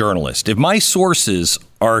as a journalist. If my sources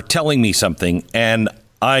are telling me something and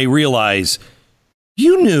I realize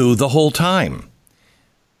you knew the whole time,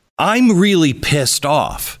 I'm really pissed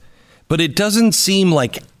off. But it doesn't seem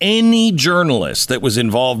like any journalist that was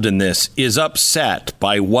involved in this is upset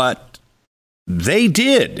by what they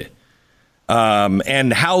did.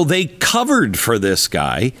 And how they covered for this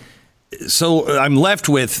guy. So I'm left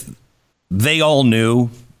with, they all knew,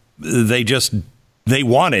 they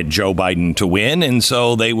wanted Joe Biden to win, and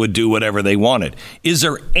so they would do whatever they wanted. Is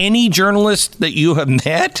there any journalist that you have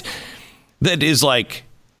met that is like,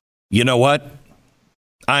 you know what?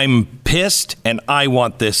 I'm pissed and I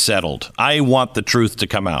want this settled. I want the truth to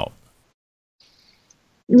come out.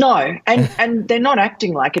 No, and they're not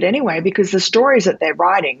acting like it anyway, because the stories that they're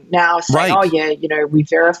writing now saying, oh, yeah, we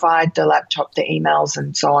verified the laptop, the emails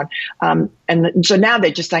and so on. And so now they're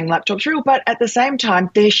just saying laptop's real. But at the same time,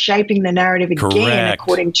 they're shaping the narrative again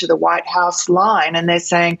according to the White House line. And they're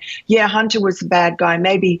saying, yeah, Hunter was the bad guy.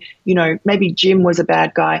 Maybe Jim was a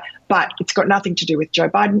bad guy, but it's got nothing to do with Joe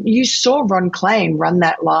Biden. You saw Ron Klain run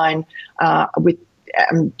that line with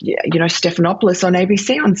Stephanopoulos on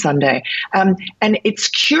ABC on Sunday. And it's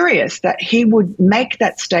curious that he would make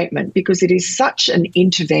that statement, because it is such an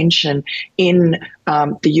intervention in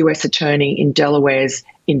the U.S. attorney in Delaware's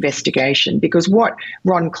investigation. Because what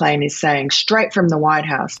Ron Klain is saying, straight from the White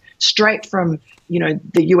House, straight from, the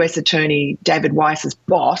U.S. attorney David Weiss's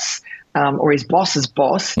boss, or his boss's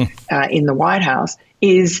boss in the White House,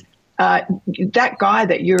 is that guy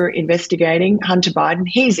that you're investigating, Hunter Biden,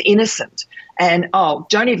 he's innocent. And,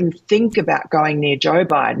 don't even think about going near Joe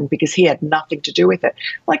Biden because he had nothing to do with it.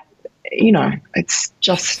 It's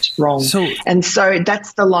just wrong. So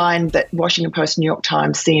that's the line that Washington Post, New York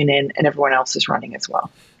Times, CNN, and everyone else is running as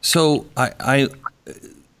well. So are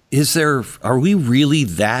we really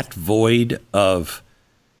that void of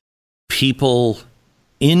people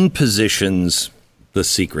in positions, the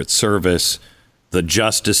Secret Service, the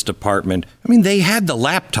Justice Department? I mean, they had the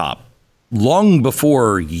laptop long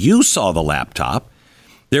before you saw the laptop.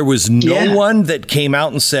 There was no one that came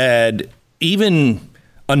out and said, even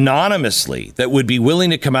anonymously, that would be willing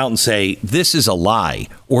to come out and say, this is a lie,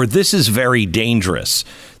 or this is very dangerous.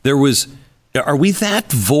 Are we that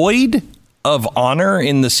void of honor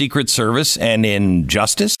in the Secret Service and in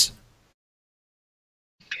justice?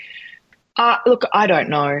 Look, I don't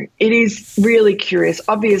know. It is really curious.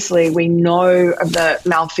 Obviously, we know of the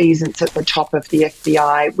malfeasance at the top of the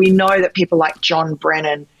FBI. We know that people like John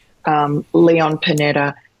Brennan, Leon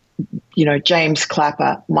Panetta, James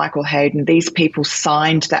Clapper, Michael Hayden, these people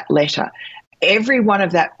signed that letter. Every one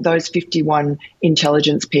of those 51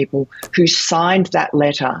 intelligence people who signed that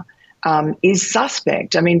letter is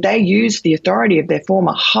suspect. I mean, they used the authority of their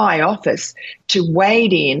former high office to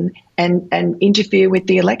wade in and interfere with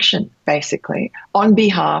the election, basically, on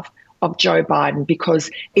behalf of Joe Biden, because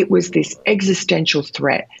it was this existential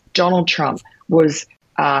threat. Donald Trump was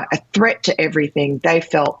a threat to everything. They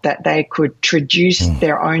felt that they could traduce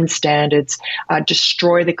their own standards,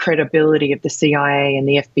 destroy the credibility of the CIA and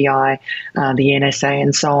the FBI, the NSA,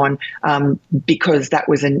 and so on, because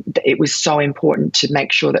it was so important to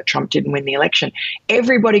make sure that Trump didn't win the election.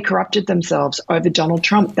 Everybody corrupted themselves over Donald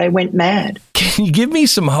Trump. They went mad. Can you give me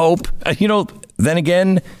some hope? Then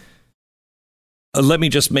again, let me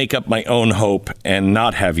just make up my own hope and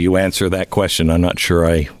not have you answer that question. I'm not sure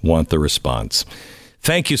I want the response.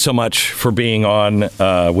 Thank you so much for being on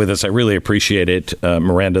with us. I really appreciate it,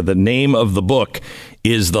 Miranda. The name of the book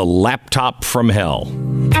is The Laptop from Hell.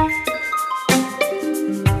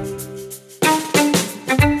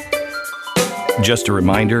 Just a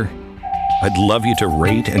reminder, I'd love you to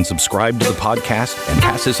rate and subscribe to the podcast and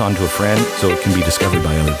pass this on to a friend so it can be discovered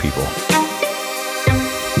by other people.